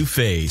challenges you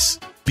face.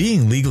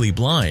 Being legally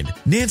blind,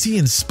 Nancy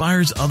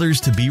inspires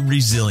others to be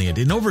resilient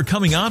in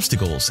overcoming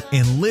obstacles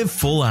and live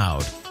full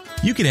out.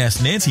 You can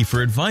ask Nancy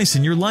for advice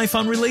in your life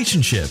on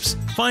relationships,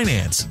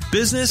 finance,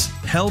 business,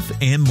 health,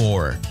 and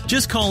more.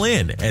 Just call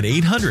in at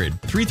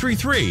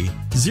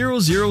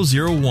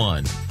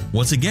 800-333-0001.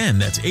 Once again,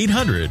 that's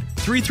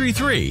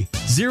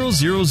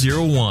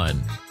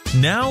 800-333-0001.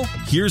 Now,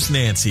 here's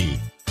Nancy.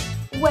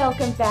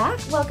 Welcome back.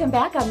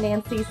 I'm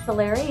Nancy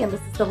Solari, and this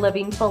is the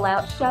Living Full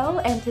Out Show.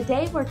 And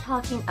today we're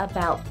talking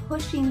about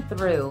pushing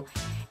through.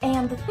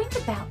 And the thing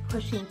about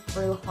pushing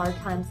through hard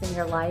times in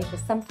your life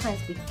is sometimes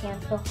we can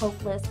feel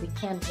hopeless. We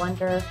can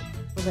wonder,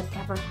 will it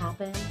ever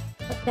happen?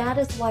 But that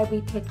is why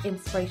we pick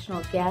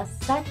inspirational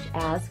guests such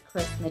as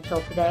Chris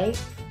Mitchell today,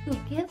 who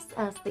gives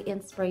us the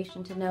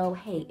inspiration to know,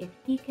 hey, if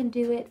he can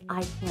do it,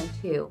 I can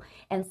too.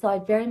 And so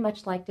I'd very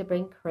much like to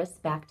bring Chris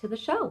back to the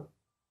show.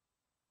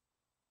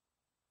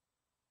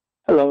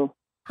 Hello.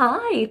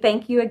 Hi,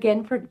 thank you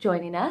again for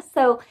joining us.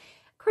 So,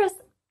 Chris,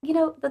 you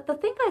know, the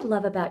thing I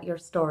love about your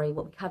story,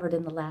 what we covered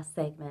in the last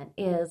segment,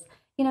 is,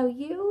 you know,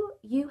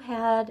 you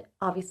had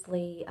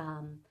obviously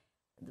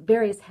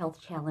various health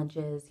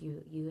challenges.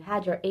 You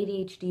had your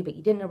ADHD, but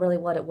you didn't know really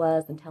what it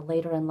was until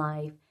later in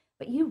life.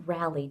 But you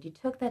rallied. You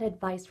took that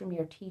advice from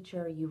your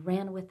teacher, you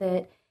ran with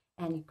it,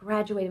 and you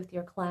graduated with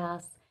your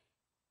class.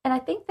 And I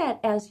think that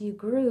as you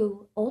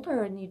grew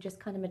older and you just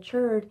kind of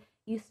matured,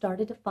 you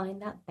started to find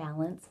that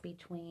balance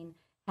between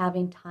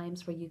having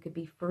times where you could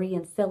be free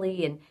and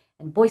silly and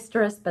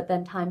boisterous, but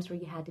then times where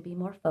you had to be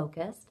more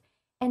focused.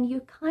 And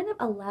you kind of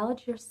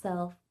allowed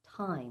yourself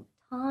time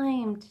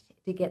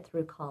to get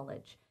through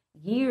college.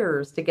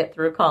 years to get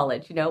through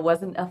college. It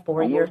wasn't a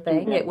 4-year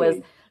thing. It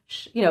was,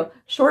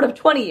 short of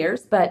 20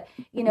 years. But,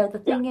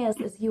 the thing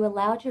is you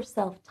allowed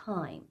yourself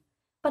time.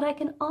 But I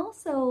can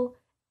also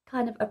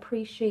kind of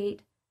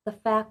appreciate the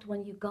fact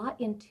when you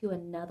got into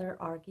another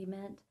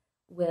argument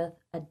with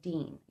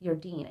your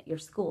dean at your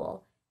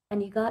school,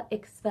 and you got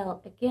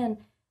expelled again.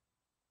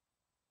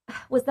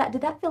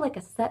 Did that feel like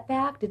a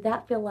setback? Did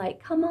that feel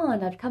like, come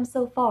on, I've come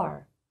so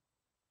far?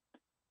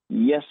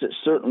 Yes, it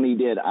certainly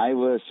did. I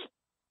was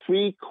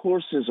 3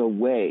 courses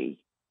away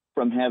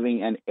from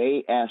having an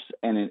AS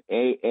and an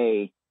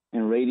AA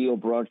in radio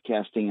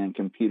broadcasting and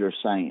computer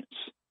science.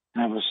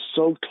 And I was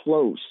so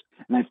close.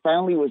 And I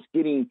finally was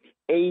getting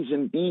A's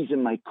and B's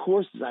in my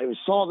courses. I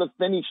saw the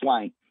finish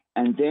line.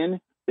 And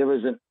then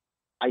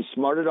I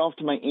smarted off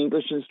to my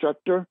English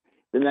instructor.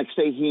 The next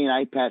day, he and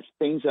I patched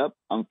things up.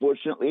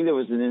 Unfortunately, there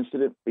was an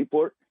incident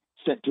report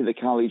sent to the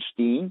college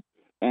dean,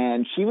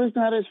 and she was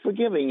not as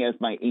forgiving as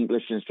my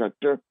English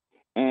instructor.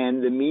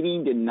 And the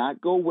meeting did not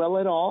go well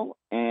at all.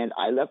 And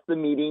I left the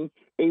meeting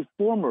a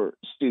former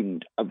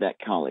student of that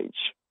college.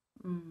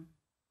 Mm.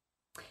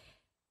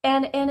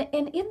 And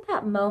in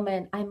that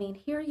moment, I mean,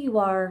 here you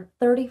are,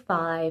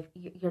 35,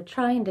 you're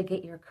trying to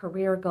get your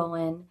career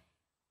going.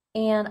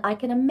 And I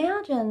can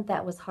imagine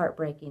that was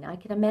heartbreaking. I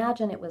can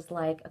imagine it was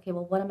like, okay,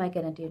 well, what am I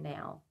going to do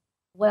now?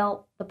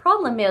 Well, the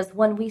problem is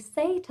when we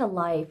say to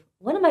life,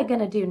 what am I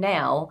going to do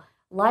now?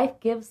 Life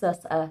gives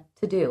us a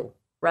to-do,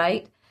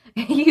 right?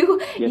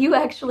 You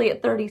actually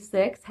at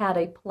 36 had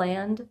a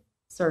planned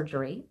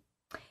surgery.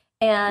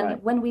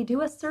 And when we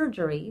do a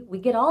surgery, we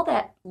get all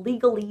that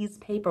legalese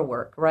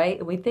paperwork, right?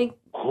 And we think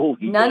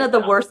none of the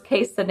worst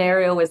case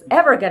scenario is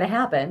ever going to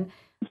happen.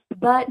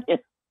 But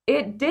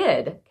it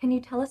did. Can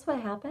you tell us what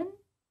happened?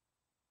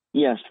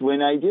 Yes.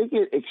 When I did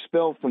get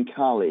expelled from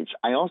college,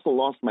 I also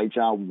lost my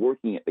job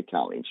working at the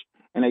college.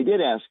 And I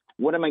did ask,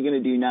 what am I going to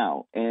do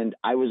now? And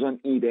I was on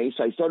eBay,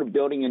 so I started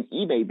building an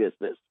eBay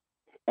business.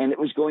 And it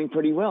was going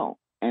pretty well.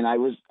 And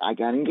I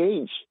got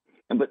engaged.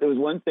 But there was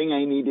one thing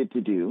I needed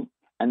to do,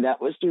 and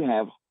that was to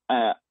have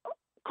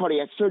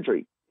cardiac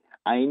surgery.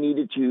 I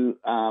needed to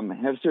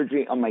have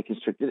surgery on my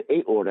constricted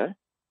aorta.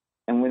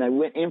 And when I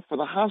went in for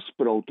the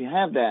hospital to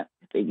have that,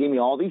 they gave me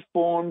all these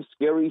forms,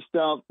 scary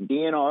stuff,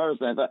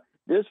 DNRs, and I thought,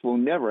 this will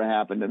never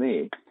happen to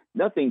me.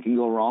 Nothing can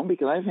go wrong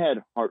because I've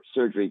had heart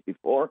surgery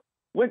before.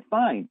 Went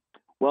fine.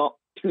 Well,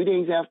 2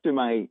 days after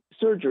my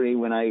surgery,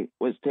 when I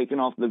was taken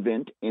off the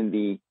vent in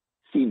the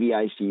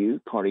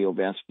CVICU,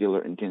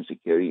 cardiovascular intensive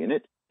care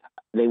unit,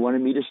 they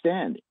wanted me to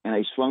stand. And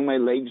I swung my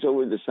legs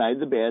over the side of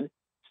the bed,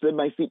 slid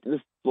my feet to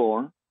the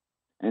floor,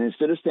 and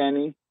instead of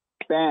standing,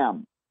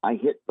 bam, I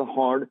hit the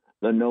hard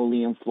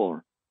linoleum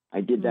floor.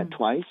 I did that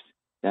twice.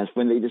 That's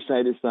when they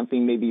decided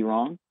something may be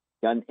wrong,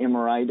 got an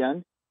MRI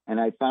done, and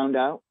I found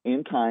out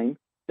in time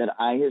that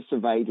I had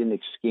survived an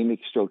ischemic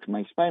stroke to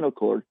my spinal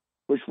cord,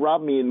 which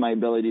robbed me of my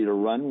ability to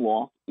run,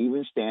 walk,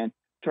 even stand,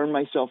 turn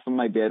myself from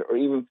my bed, or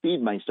even feed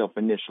myself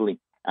initially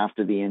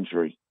after the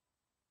injury.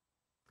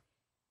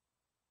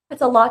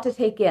 It's a lot to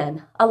take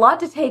in. A lot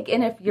to take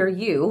in if you're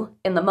you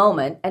in the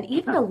moment, and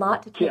even a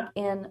lot to take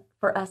in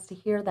for us to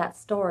hear that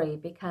story,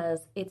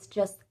 because it's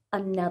just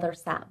another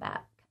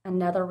setback,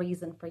 another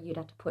reason for you to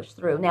have to push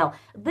through. Now,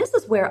 this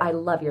is where I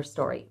love your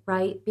story,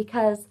 right?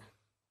 Because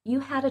you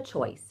had a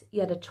choice.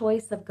 You had a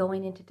choice of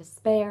going into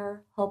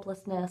despair,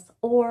 hopelessness,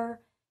 or,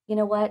 you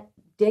know what,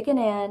 digging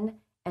in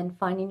and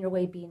finding your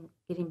way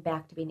getting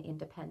back to being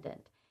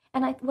independent.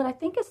 And what I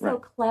think is so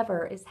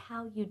clever is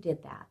how you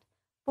did that.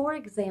 For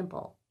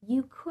example,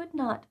 you could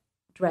not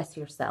dress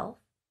yourself,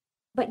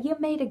 but you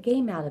made a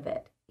game out of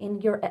it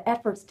in your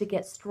efforts to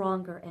get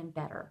stronger and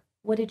better.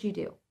 What did you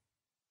do?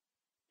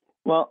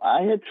 Well,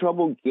 I had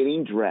trouble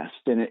getting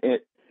dressed, and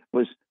it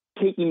was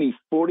taking me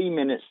 40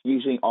 minutes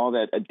using all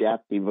that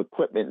adaptive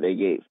equipment they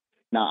gave.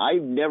 Now,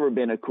 I've never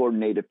been a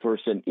coordinated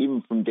person,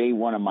 even from day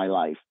one of my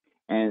life.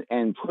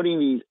 And putting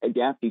these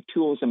adaptive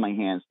tools in my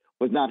hands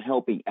was not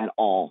helping at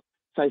all.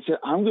 So I said,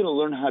 I'm going to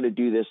learn how to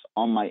do this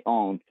on my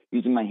own,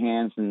 using my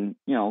hands and,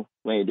 the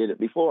way I did it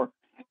before.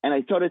 And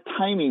I started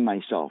timing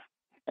myself.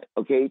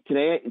 Okay,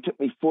 today it took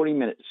me 40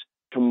 minutes.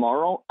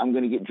 Tomorrow I'm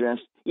going to get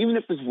dressed, even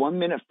if it's 1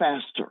 minute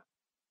faster.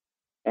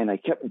 And I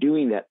kept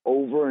doing that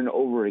over and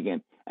over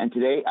again. And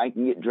today I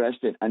can get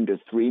dressed in under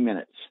 3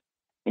 minutes.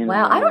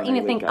 Wow, I don't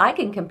even think I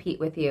can compete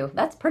with you.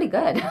 That's pretty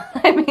good.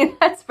 I mean,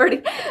 that's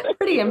pretty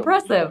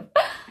impressive.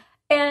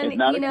 And it's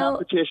not a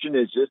competition;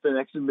 it's just an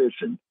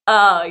exhibition.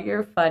 Oh,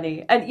 you're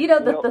funny. And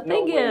the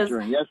thing is,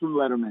 yes, from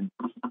Letterman.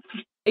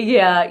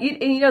 Yeah,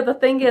 the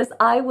thing is,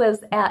 I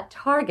was at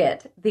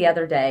Target the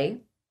other day,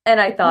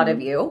 and I thought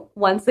of you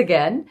once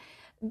again,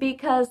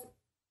 because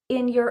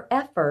in your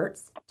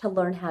efforts to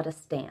learn how to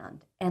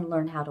stand and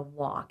learn how to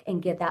walk and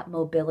get that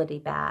mobility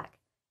back,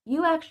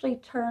 you actually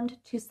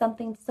turned to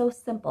something so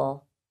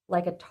simple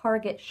like a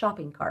Target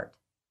shopping cart.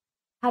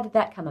 How did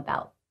that come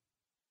about?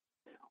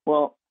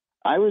 Well,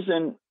 I was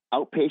in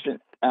outpatient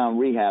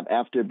rehab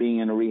after being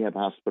in a rehab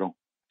hospital.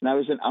 And I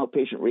was in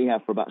outpatient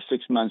rehab for about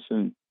 6 months,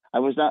 and I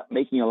was not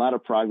making a lot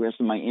of progress,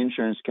 and my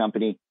insurance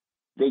company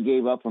they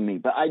gave up on me,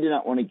 but I did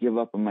not want to give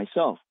up on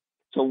myself.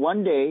 So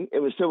one day, it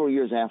was several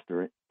years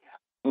after it,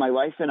 my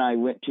wife and I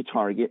went to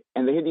Target,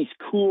 and they had these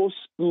cool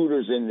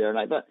scooters in there. And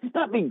I thought,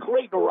 that'd be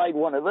great to ride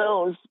one of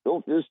those,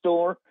 go to the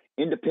store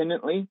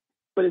independently.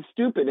 But it's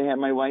stupid to have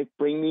my wife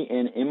bring me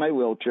in my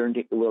wheelchair and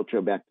take the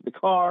wheelchair back to the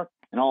car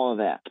and all of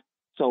that.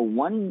 So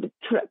one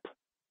trip,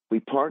 we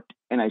parked,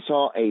 and I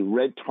saw a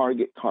red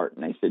Target cart.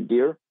 And I said,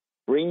 dear,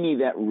 bring me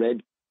that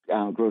red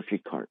grocery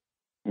cart.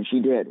 And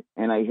she did.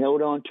 And I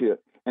held on to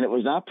it. And it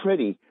was not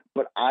pretty,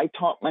 but I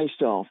taught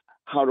myself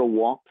how to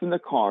walk from the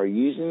car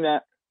using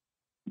that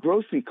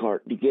grocery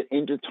cart to get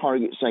into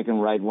Target so I can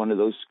ride one of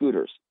those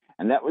scooters.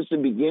 And that was the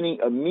beginning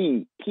of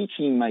me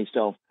teaching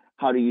myself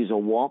how to use a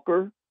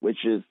walker,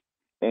 which is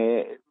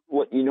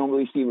what you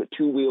normally see with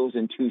 2 wheels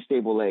and 2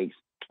 stable legs.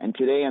 And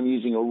today I'm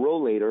using a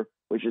rollator,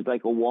 which is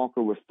like a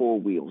walker with 4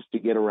 wheels to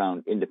get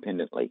around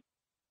independently.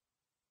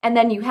 And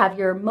then you have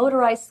your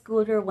motorized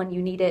scooter when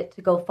you need it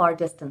to go far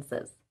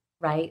distances,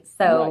 right?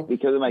 So right.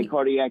 Because of my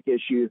cardiac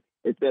issue,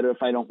 it's better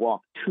if I don't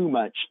walk too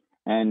much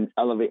and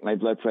elevate my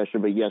blood pressure.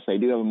 But yes, I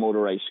do have a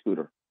motorized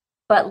scooter.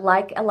 But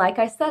like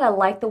I said, I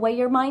like the way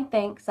your mind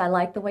thinks. I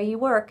like the way you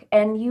work.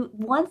 And you,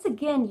 once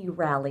again, you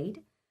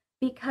rallied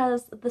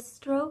because the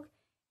stroke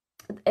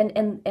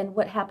and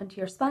what happened to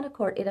your spinal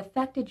cord, it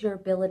affected your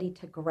ability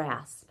to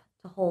grasp,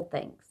 to hold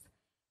things.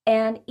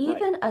 And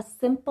even a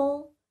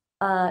simple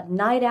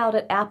night out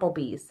at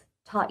Applebee's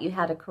taught you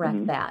how to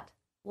correct that.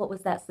 What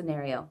was that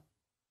scenario?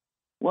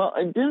 Well,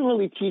 it didn't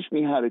really teach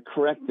me how to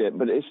correct it,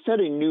 but it set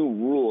a new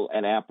rule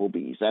at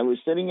Applebee's. I was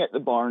sitting at the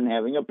bar and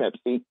having a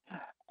Pepsi,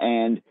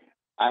 and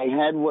I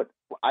had what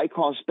I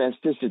call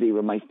spasticity,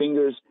 where my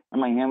fingers and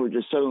my hand would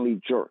just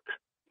suddenly jerk.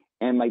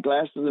 And my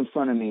glass was in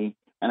front of me,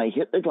 and I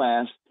hit the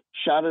glass,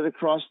 shot it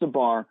across the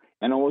bar,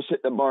 and almost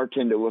hit the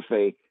bartender with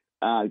a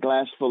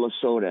glass full of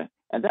soda.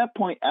 At that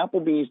point,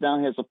 Applebee's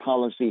now has a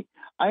policy.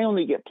 I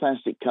only get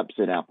plastic cups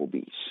at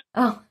Applebee's.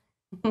 Oh,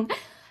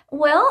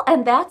 well,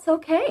 and that's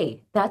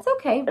okay. That's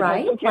okay,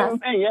 right? That's okay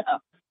with me, yeah.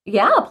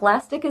 Yeah,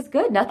 plastic is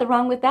good. Nothing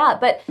wrong with that.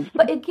 But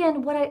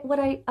again, what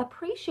I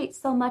appreciate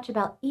so much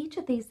about each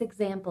of these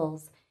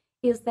examples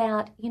is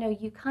that, you know,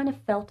 you kind of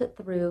felt it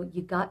through.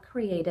 You got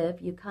creative.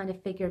 You kind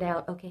of figured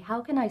out, okay,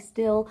 how can I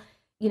still,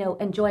 you know,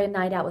 enjoy a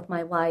night out with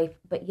my wife,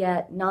 but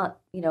yet not,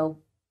 you know,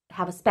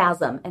 have a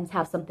spasm and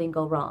have something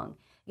go wrong?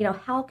 You know,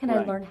 how can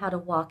I learn how to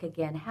walk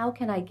again? How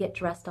can I get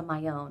dressed on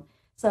my own?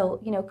 So,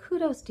 you know,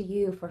 kudos to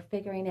you for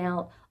figuring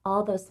out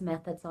all those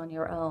methods on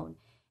your own.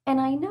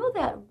 And I know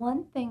that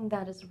one thing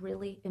that is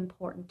really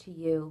important to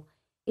you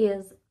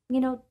is, you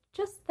know,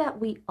 just that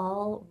we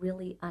all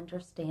really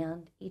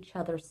understand each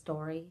other's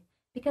story.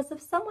 Because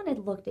if someone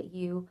had looked at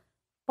you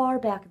far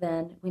back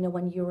then, you know,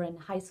 when you were in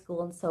high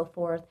school and so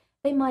forth,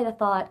 they might have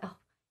thought, oh,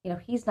 you know,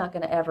 he's not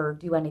going to ever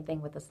do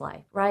anything with his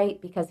life,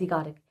 right? Because he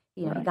got,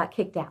 he got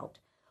kicked out.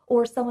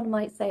 Or someone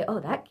might say, oh,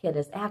 that kid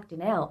is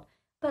acting out.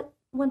 But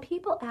when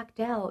people act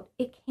out,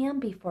 it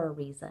can be for a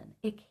reason.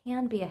 It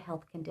can be a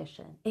health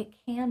condition. It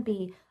can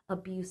be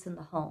abuse in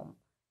the home.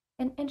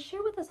 And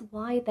share with us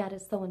why that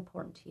is so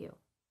important to you.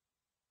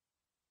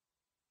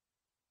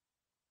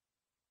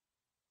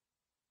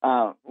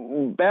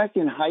 Back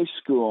in high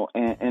school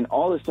and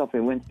all the stuff I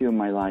went through in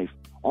my life,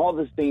 all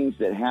the things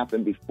that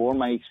happened before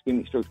my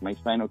ischemic stroke, my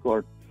spinal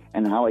cord,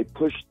 and how I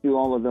pushed through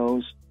all of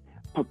those,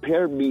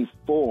 prepared me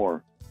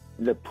for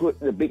the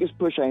biggest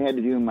push I had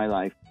to do in my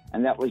life,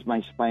 and that was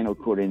my spinal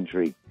cord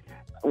injury.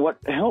 What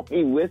helped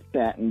me with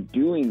that and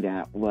doing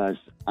that was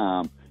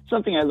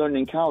something I learned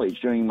in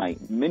college during my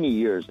many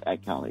years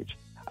at college.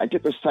 I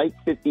took a Psych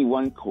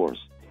 51 course,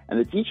 and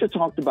the teacher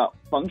talked about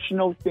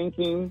functional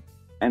thinking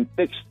and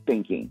fixed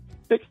thinking.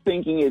 Fixed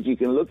thinking is you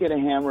can look at a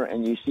hammer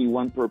and you see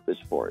one purpose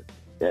for it.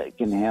 It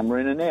can hammer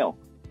in a nail.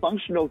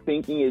 Functional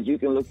thinking is you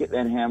can look at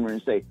that hammer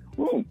and say,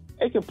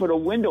 it can put a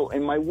window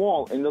in my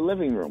wall in the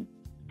living room.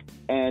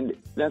 And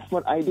that's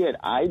what I did.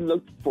 I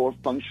looked for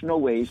functional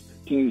ways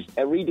to use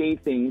everyday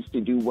things to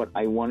do what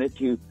I wanted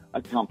to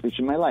accomplish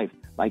in my life,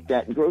 like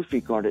that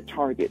grocery cart at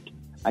Target.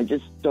 I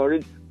just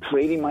started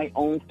creating my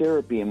own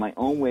therapy and my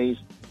own ways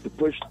to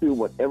push through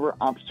whatever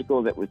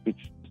obstacle that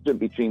stood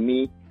between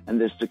me and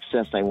the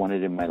success I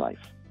wanted in my life.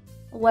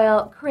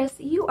 Well, Chris,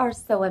 you are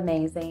so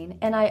amazing.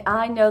 And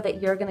I know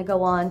that you're going to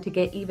go on to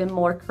get even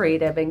more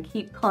creative and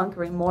keep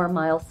conquering more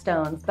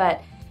milestones.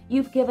 But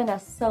you've given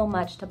us so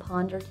much to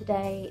ponder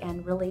today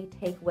and really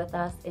take with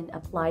us and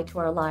apply to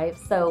our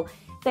lives. So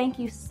thank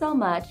you so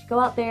much. Go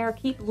out there,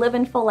 keep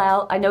living full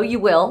out. I know you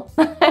will.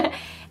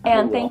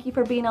 And thank you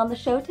for being on the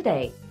show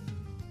today.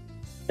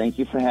 Thank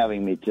you for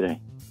having me today.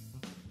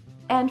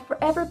 And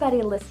for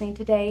everybody listening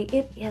today,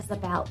 it is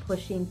about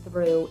pushing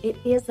through. It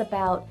is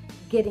about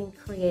getting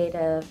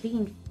creative,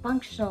 being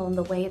functional in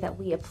the way that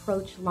we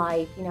approach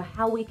life, you know,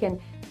 how we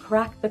can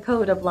crack the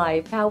code of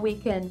life, how we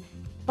can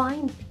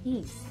find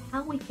peace,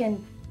 how we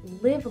can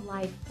live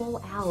life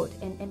full out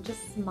and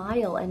just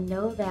smile and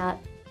know that,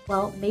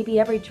 well, maybe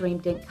every dream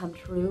didn't come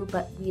true,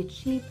 but we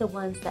achieved the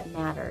ones that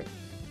mattered.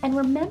 And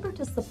remember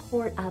to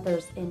support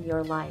others in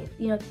your life.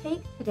 You know,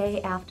 take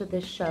today after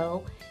this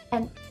show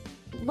and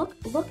look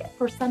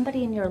for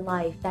somebody in your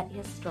life that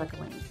is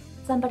struggling,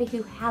 somebody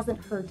who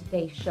hasn't heard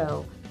today's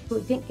show,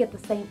 who didn't get the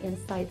same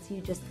insights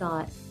you just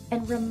got,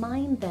 and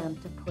remind them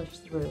to push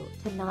through,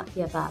 to not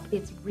give up.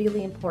 It's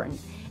really important.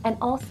 And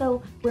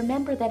also,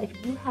 remember that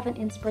if you have an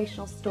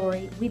inspirational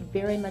story, we'd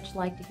very much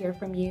like to hear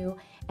from you,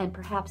 and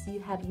perhaps you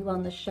have you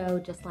on the show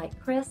just like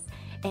Chris.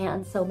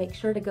 And so make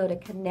sure to go to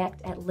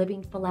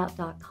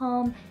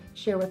connect@livingfullout.com,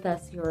 share with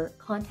us your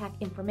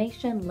contact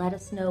information, let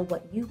us know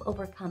what you've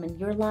overcome in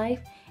your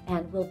life,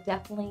 and we'll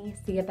definitely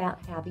see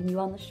about having you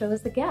on the show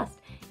as a guest.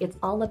 It's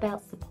all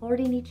about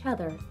supporting each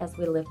other as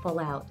we live full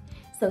out.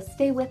 So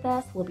stay with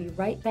us. We'll be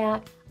right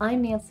back.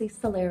 I'm Nancy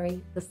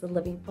Solari. This is the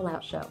Living Full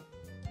Out Show.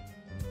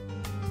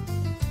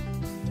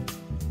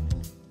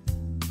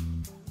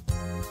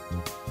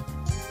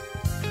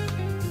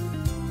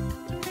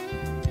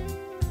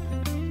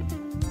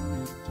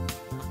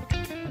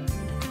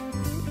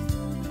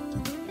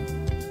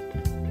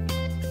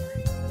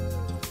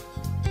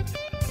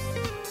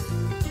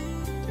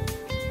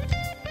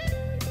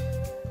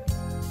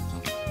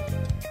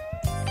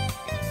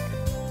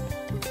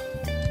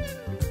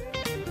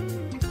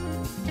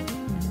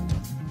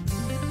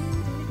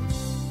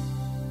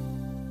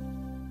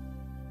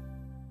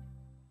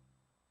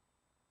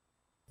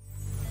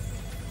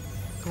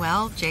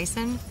 Well,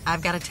 Jason,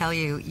 I've got to tell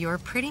you, you're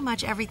pretty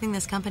much everything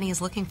this company is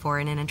looking for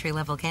in an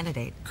entry-level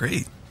candidate.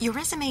 Great. Your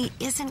resume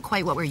isn't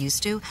quite what we're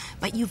used to,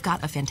 but you've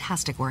got a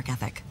fantastic work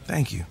ethic.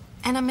 Thank you.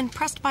 And I'm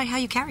impressed by how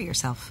you carry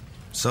yourself.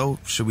 So,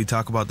 should we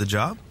talk about the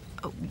job?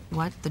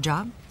 What? The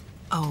job?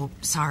 Oh,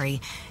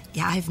 sorry.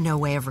 Yeah, I have no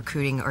way of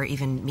recruiting or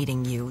even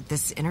meeting you.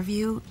 This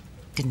interview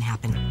didn't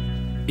happen.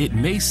 It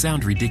may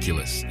sound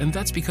ridiculous, and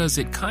that's because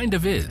it kind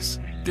of is.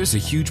 There's a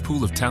huge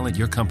pool of talent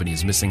your company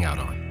is missing out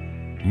on.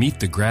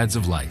 Meet the grads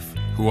of life.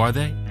 Who are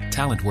they?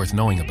 Talent worth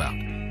knowing about.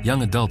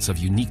 Young adults of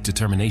unique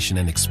determination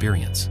and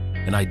experience.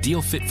 An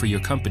ideal fit for your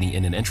company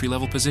in an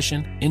entry-level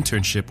position,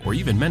 internship, or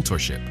even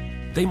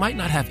mentorship. They might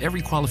not have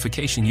every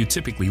qualification you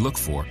typically look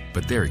for,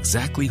 but they're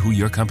exactly who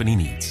your company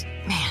needs.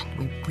 Man,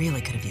 we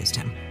really could have used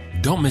him.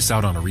 Don't miss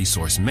out on a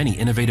resource many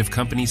innovative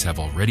companies have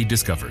already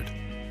discovered.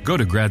 Go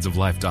to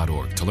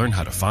gradsoflife.org to learn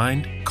how to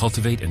find,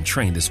 cultivate, and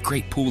train this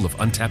great pool of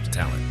untapped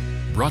talent.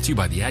 Brought to you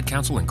by the Ad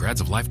Council and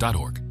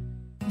gradsoflife.org.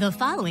 The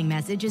following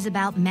message is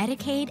about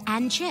Medicaid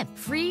and CHIP,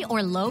 free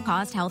or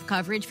low-cost health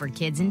coverage for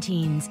kids and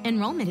teens.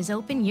 Enrollment is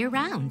open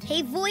year-round.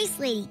 Hey, voice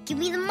lady, give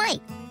me the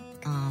mic.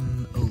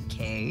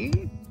 Okay.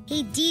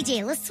 Hey,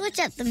 DJ, let's switch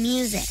up the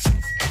music.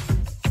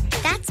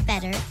 That's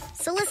better.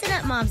 So listen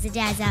up, moms and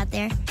dads out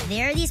there.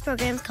 There are these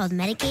programs called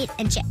Medicaid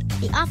and CHIP.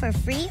 They offer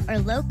free or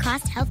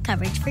low-cost health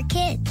coverage for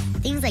kids.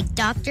 Things like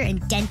doctor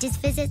and dentist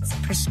visits,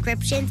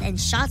 prescriptions, and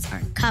shots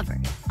are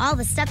covered. All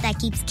the stuff that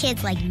keeps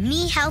kids like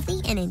me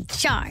healthy and in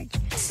charge.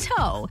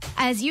 So,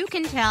 as you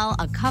can tell,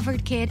 a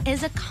covered kid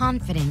is a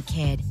confident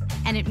kid.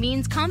 And it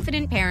means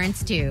confident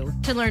parents, too.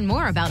 To learn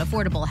more about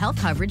affordable health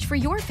coverage for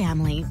your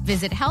family,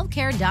 visit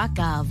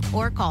healthcare.gov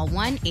or call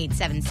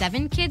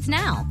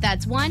 1-877-KIDS-NOW.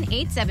 That's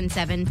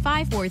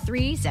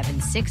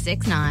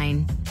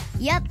 1-877-543-7669.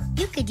 Yep,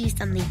 you could do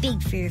something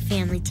big for your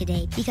family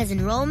today because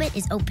enrollment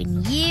is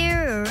open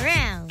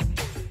year-round.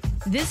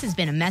 This has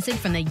been a message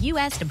from the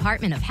U.S.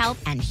 Department of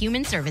Health and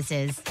Human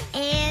Services.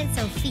 And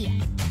Sophia.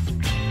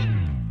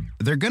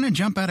 They're going to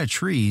jump out of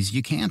trees.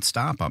 You can't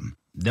stop them.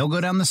 They'll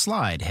go down the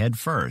slide head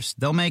first.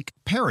 They'll make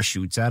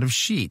parachutes out of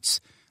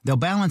sheets. They'll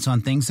balance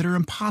on things that are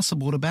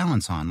impossible to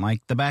balance on,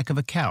 like the back of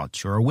a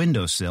couch or a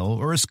windowsill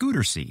or a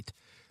scooter seat.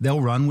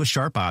 They'll run with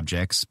sharp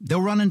objects.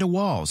 They'll run into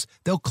walls.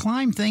 They'll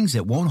climb things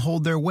that won't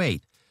hold their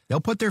weight.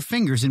 They'll put their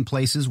fingers in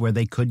places where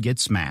they could get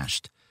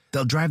smashed.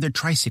 They'll drive their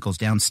tricycles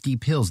down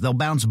steep hills. They'll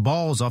bounce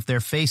balls off their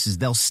faces.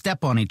 They'll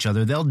step on each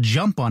other. They'll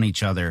jump on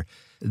each other.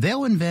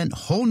 They'll invent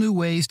whole new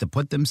ways to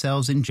put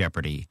themselves in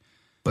jeopardy.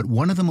 But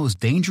one of the most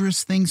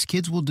dangerous things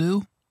kids will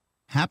do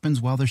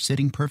happens while they're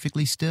sitting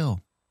perfectly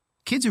still.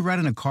 Kids who ride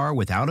in a car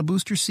without a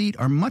booster seat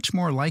are much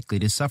more likely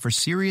to suffer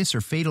serious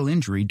or fatal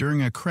injury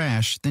during a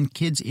crash than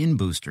kids in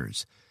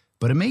boosters.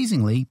 But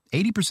amazingly,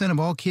 80% of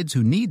all kids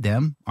who need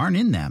them aren't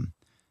in them.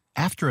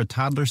 After a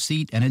toddler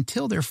seat and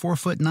until they're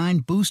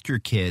 4'9", booster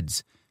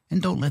kids,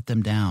 and don't let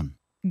them down.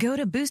 Go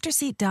to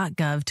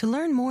boosterseat.gov to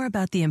learn more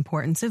about the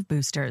importance of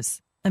boosters.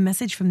 A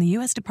message from the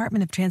U.S.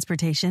 Department of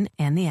Transportation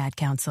and the Ad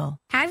Council.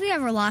 Have you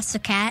ever lost a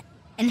cat?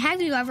 And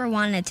have you ever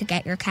wanted to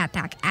get your cat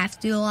back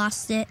after you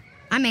lost it?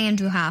 I'm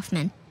Andrew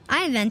Hoffman.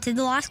 I invented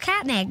the Lost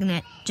Cat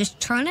Magnet. Just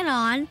turn it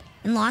on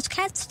and lost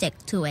cats stick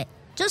to it.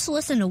 Just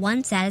listen to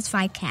one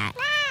satisfied cat.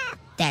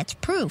 That's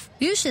proof.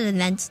 You should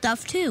invent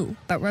stuff too.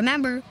 But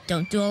remember,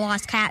 don't do a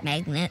lost cat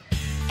magnet.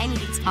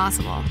 Anything's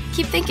possible.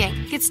 Keep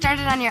thinking. Get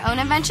started on your own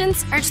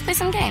inventions or just play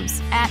some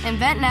games at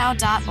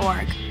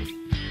inventnow.org.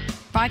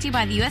 Brought to you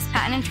by the U.S.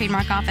 Patent and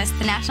Trademark Office,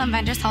 the National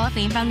Inventors Hall of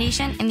Fame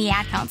Foundation, and the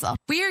Ad Council.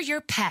 We're your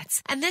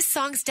pets, and this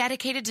song's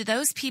dedicated to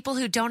those people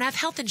who don't have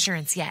health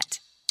insurance yet.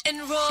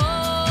 Enroll,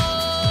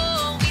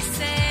 we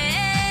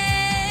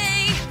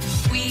say.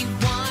 We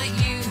want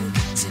you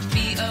to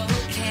be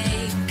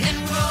okay.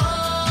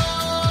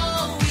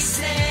 Enroll, we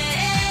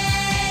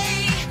say.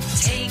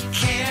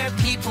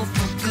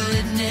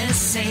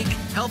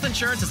 Health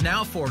insurance is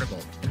now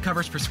affordable and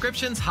covers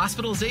prescriptions,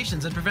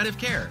 hospitalizations, and preventive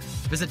care.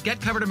 Visit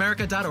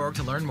getcoveredamerica.org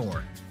to learn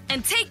more.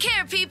 And take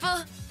care, people.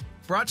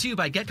 Brought to you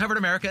by Get Covered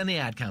America and the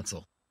Ad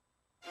Council.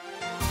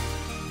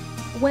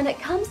 When it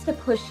comes to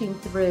pushing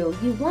through,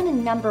 you want to,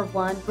 number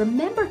one,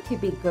 remember to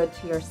be good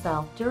to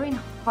yourself. During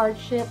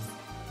hardships,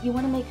 you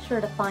want to make sure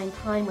to find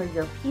time where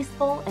you're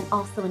peaceful and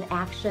also in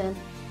action.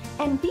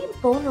 And be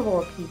vulnerable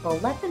with people.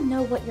 Let them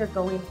know what you're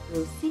going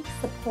through. Seek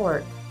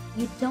support.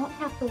 You don't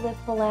have to live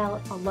full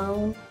out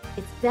alone.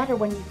 It's better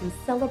when you can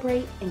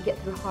celebrate and get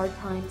through hard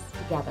times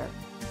together.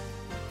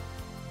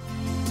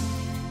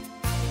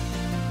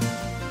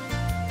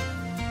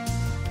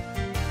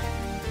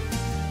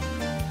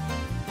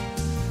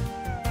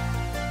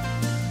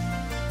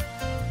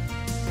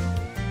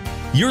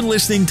 You're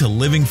listening to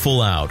Living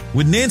Full Out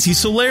with Nancy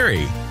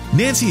Solari.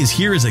 Nancy is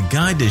here as a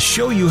guide to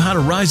show you how to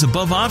rise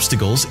above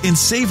obstacles and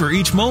savor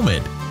each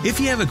moment. If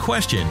you have a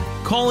question,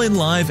 call in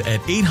live at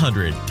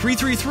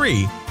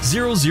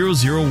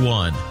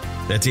 800-333-0001.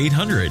 That's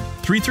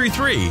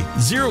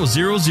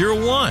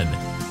 800-333-0001.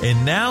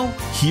 And now,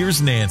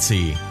 here's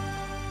Nancy.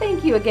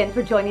 Thank you again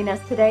for joining us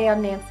today.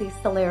 I'm Nancy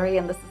Solari,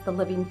 and this is the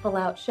Living Full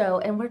Out Show,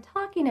 and we're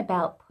talking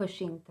about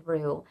pushing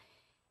through.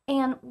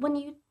 And when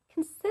you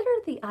consider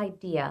the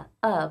idea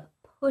of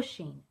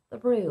pushing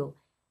through,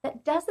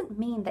 that doesn't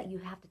mean that you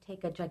have to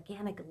take a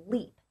gigantic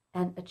leap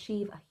and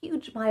achieve a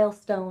huge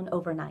milestone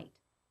overnight.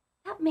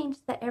 That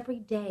means that every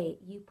day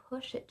you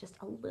push it just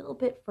a little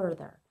bit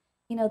further.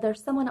 You know,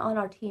 there's someone on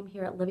our team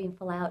here at Living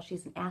Full Out.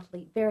 She's an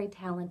athlete, very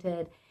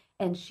talented,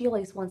 and she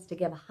always wants to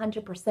give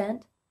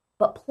 100%,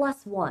 but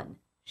plus one.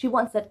 She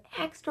wants that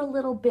extra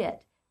little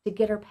bit to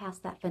get her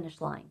past that finish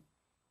line.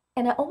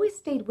 And it always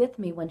stayed with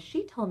me when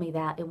she told me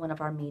that in one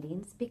of our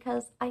meetings,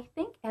 because I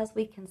think as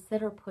we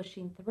consider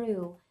pushing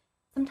through,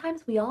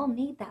 sometimes we all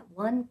need that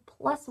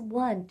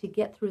 1+1 to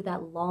get through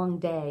that long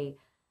day,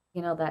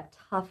 you know, that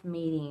tough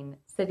meeting,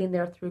 sitting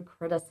there through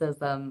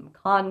criticism,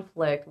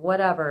 conflict,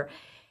 whatever.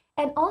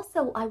 And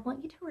also, I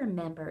want you to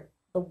remember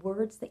the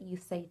words that you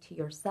say to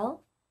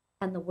yourself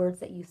and the words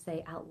that you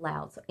say out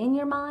loud. So in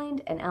your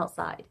mind and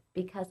outside,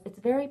 because it's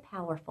very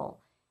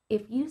powerful.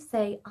 If you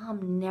say,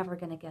 I'm never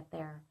going to get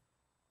there,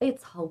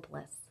 it's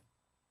hopeless.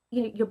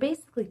 You're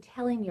basically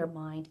telling your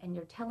mind and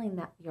you're telling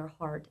that your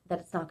heart that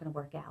it's not going to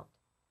work out.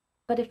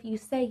 But if you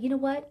say, you know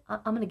what,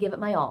 I'm going to give it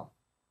my all.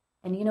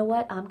 And you know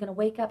what, I'm going to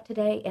wake up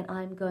today and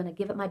I'm going to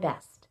give it my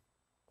best.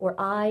 Or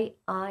I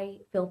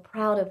feel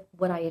proud of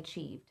what I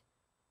achieved.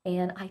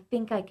 And I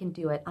think I can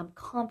do it. I'm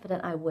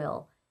confident I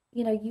will.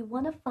 You know, you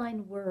want to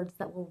find words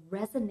that will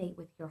resonate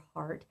with your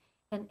heart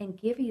and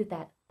give you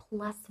that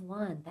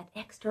 +1, that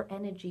extra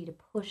energy to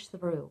push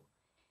through.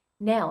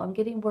 Now, I'm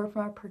getting word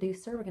from our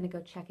producer. We're going to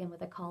go check in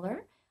with a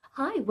caller.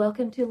 Hi,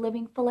 welcome to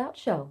Living Full Out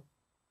Show.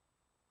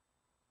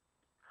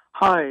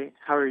 Hi,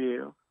 how are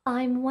you?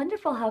 I'm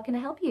wonderful. How can I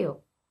help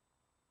you?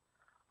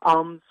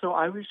 So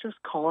I was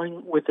just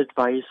calling with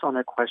advice on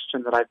a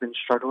question that I've been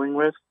struggling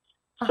with.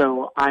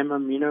 So I'm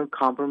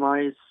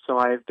immuno-compromised, so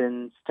I've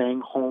been staying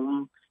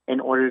home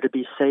in order to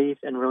be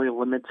safe and really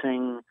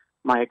limiting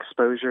my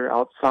exposure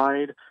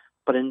outside.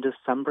 But in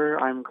December,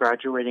 I'm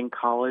graduating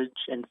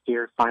college and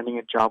fear finding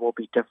a job will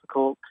be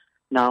difficult,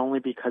 not only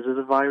because of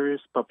the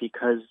virus, but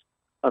because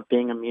of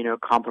being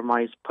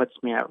immunocompromised puts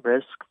me at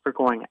risk for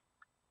going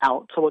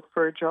out to look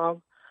for a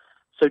job.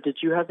 So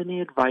did you have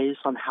any advice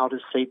on how to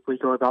safely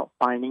go about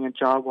finding a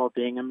job while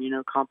being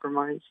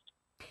immunocompromised?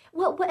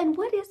 Well, and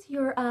what is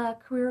your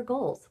career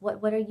goals?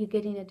 What are you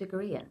getting a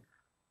degree in?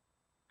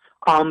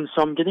 So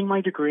I'm getting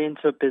my degree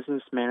into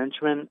business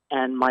management,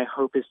 and my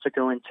hope is to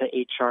go into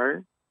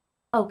HR.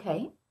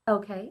 Okay.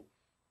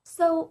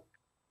 So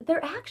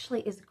there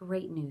actually is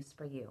great news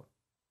for you.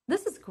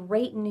 This is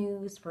great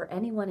news for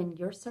anyone in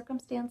your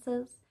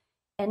circumstances,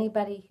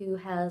 anybody who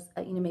has,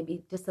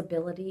 maybe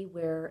disability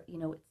where,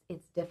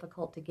 it's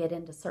difficult to get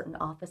into certain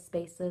office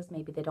spaces.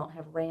 Maybe they don't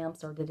have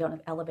ramps or they don't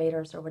have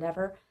elevators or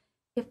whatever.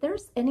 If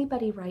there's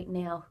anybody right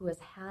now who has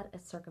had a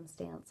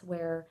circumstance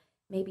where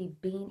maybe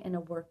being in a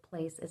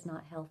workplace is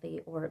not healthy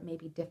or it may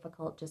be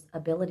difficult just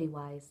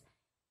ability-wise,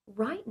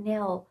 right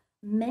now,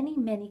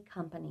 many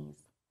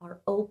companies are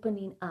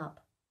opening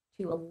up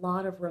to a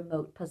lot of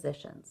remote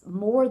positions,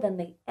 more than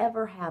they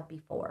ever have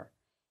before.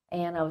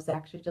 And I was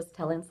actually just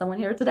telling someone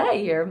here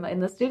today, here in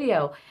the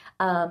studio,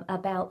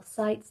 about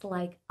sites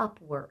like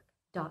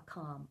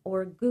Upwork.com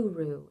or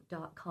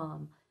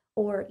Guru.com.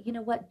 Or, you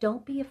know what,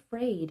 don't be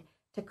afraid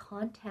to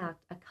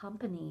contact a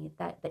company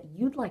that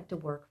you'd like to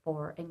work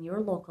for in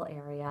your local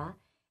area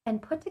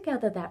and put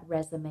together that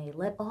resume.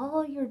 Let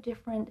all your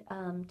different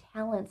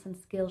talents and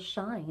skills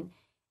shine.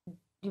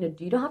 You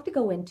don't have to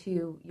go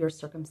into your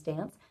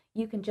circumstance.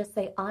 You can just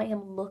say, I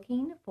am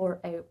looking for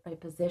a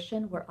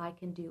position where I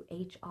can do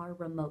HR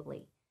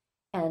remotely.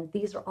 And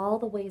these are all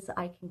the ways that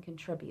I can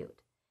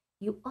contribute.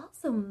 You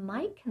also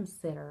might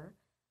consider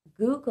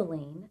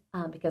Googling,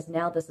 because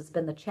now this has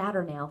been the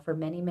chatter now for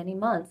many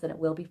months, and it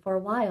will be for a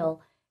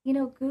while,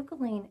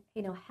 Googling,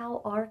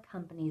 how are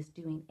companies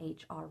doing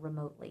HR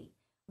remotely?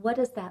 what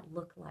does that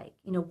look like?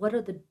 What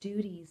are the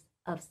duties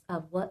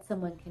of what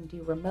someone can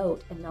do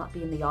remote and not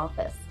be in the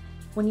office?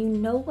 When you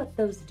know what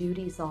those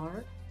duties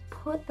are,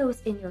 put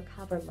those in your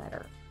cover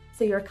letter.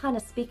 So you're kind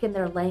of speaking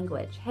their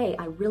language. Hey,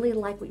 I really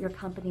like what your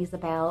company's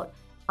about.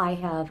 I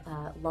have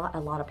a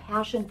lot of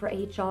passion for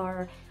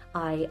HR.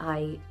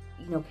 I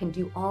can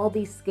do all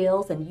these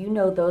skills, and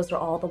those are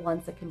all the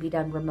ones that can be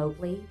done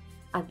remotely.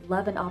 I'd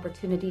love an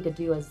opportunity to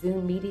do a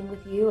Zoom meeting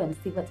with you and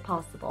see what's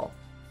possible.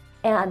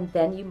 And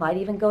then you might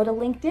even go to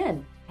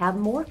LinkedIn, have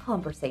more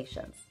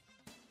conversations.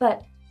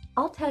 But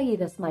I'll tell you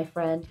this, my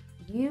friend,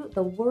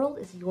 the world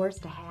is yours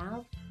to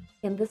have.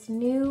 In this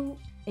new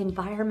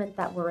environment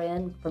that we're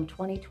in from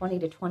 2020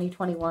 to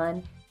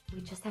 2021,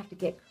 we just have to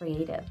get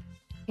creative.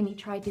 Can you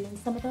try doing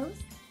some of those?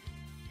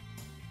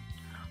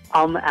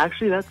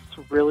 Actually, that's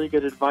really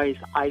good advice.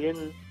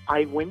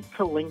 I went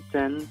to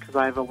LinkedIn because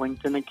I have a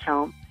LinkedIn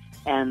account,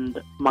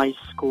 and my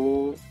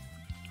school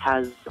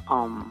has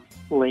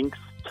links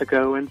to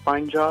go and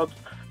find jobs,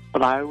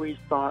 but I always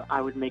thought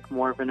I would make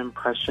more of an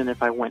impression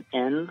if I went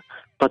in.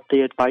 But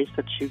the advice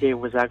that you gave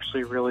was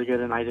actually really good,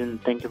 and I didn't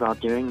think about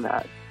doing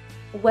that.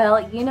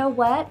 Well, you know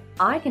what?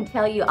 I can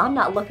tell you, I'm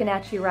not looking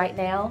at you right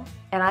now,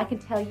 and I can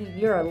tell you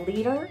you're a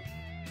leader.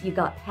 You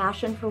got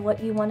passion for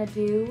what you want to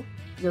do.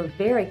 You're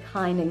very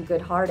kind and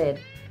good-hearted,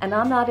 and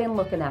I'm not in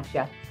looking at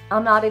you.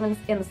 I'm not even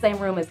in the same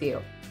room as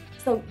you.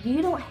 So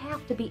you don't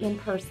have to be in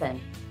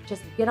person.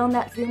 Just get on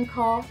that Zoom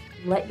call,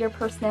 let your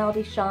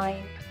personality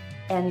shine,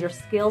 and your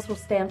skills will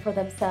stand for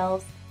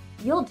themselves.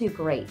 You'll do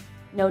great,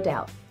 no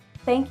doubt.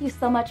 Thank you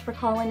so much for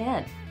calling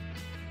in.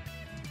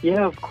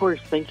 Yeah, of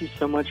course. Thank you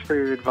so much for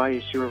your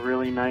advice. You were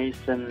really nice,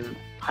 and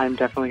I'm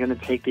definitely going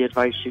to take the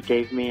advice you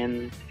gave me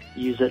and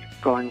use it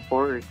going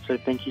forward. So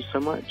thank you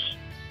so much.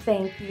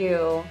 Thank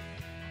you.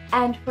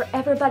 And for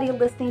everybody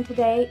listening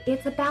today,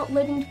 it's about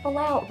living full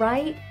out,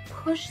 right?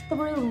 Push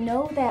through.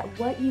 Know that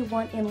what you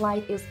want in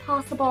life is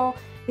possible.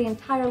 The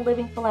entire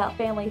Living Full Out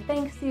family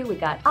thanks you. We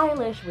got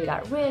Eilish, we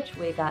got Rich,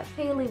 we got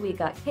Kaylee, we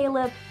got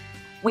Caleb.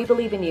 We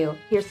believe in you.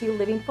 Here's to you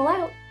living full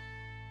out.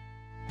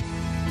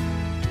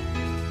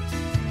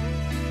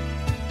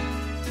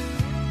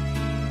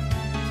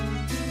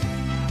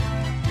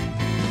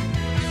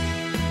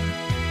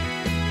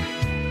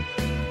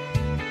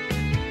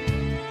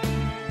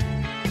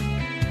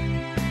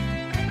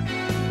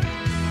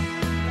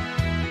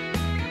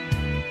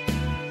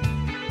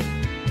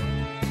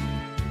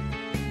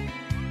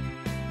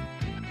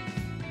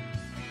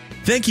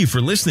 Thank you for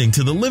listening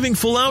to the Living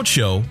Full Out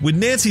Show with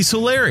Nancy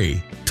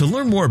Solari. To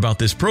learn more about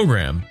this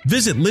program,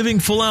 visit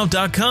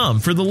livingfullout.com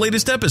for the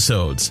latest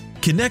episodes.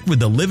 Connect with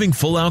the Living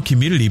Full Out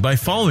community by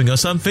following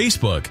us on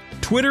Facebook,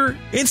 Twitter,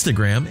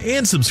 Instagram,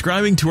 and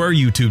subscribing to our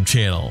YouTube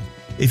channel.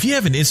 If you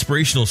have an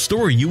inspirational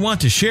story you want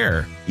to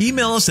share,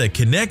 email us at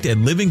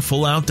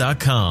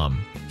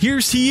connect@livingfullout.com.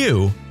 Here's to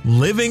you,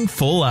 living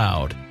full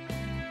out.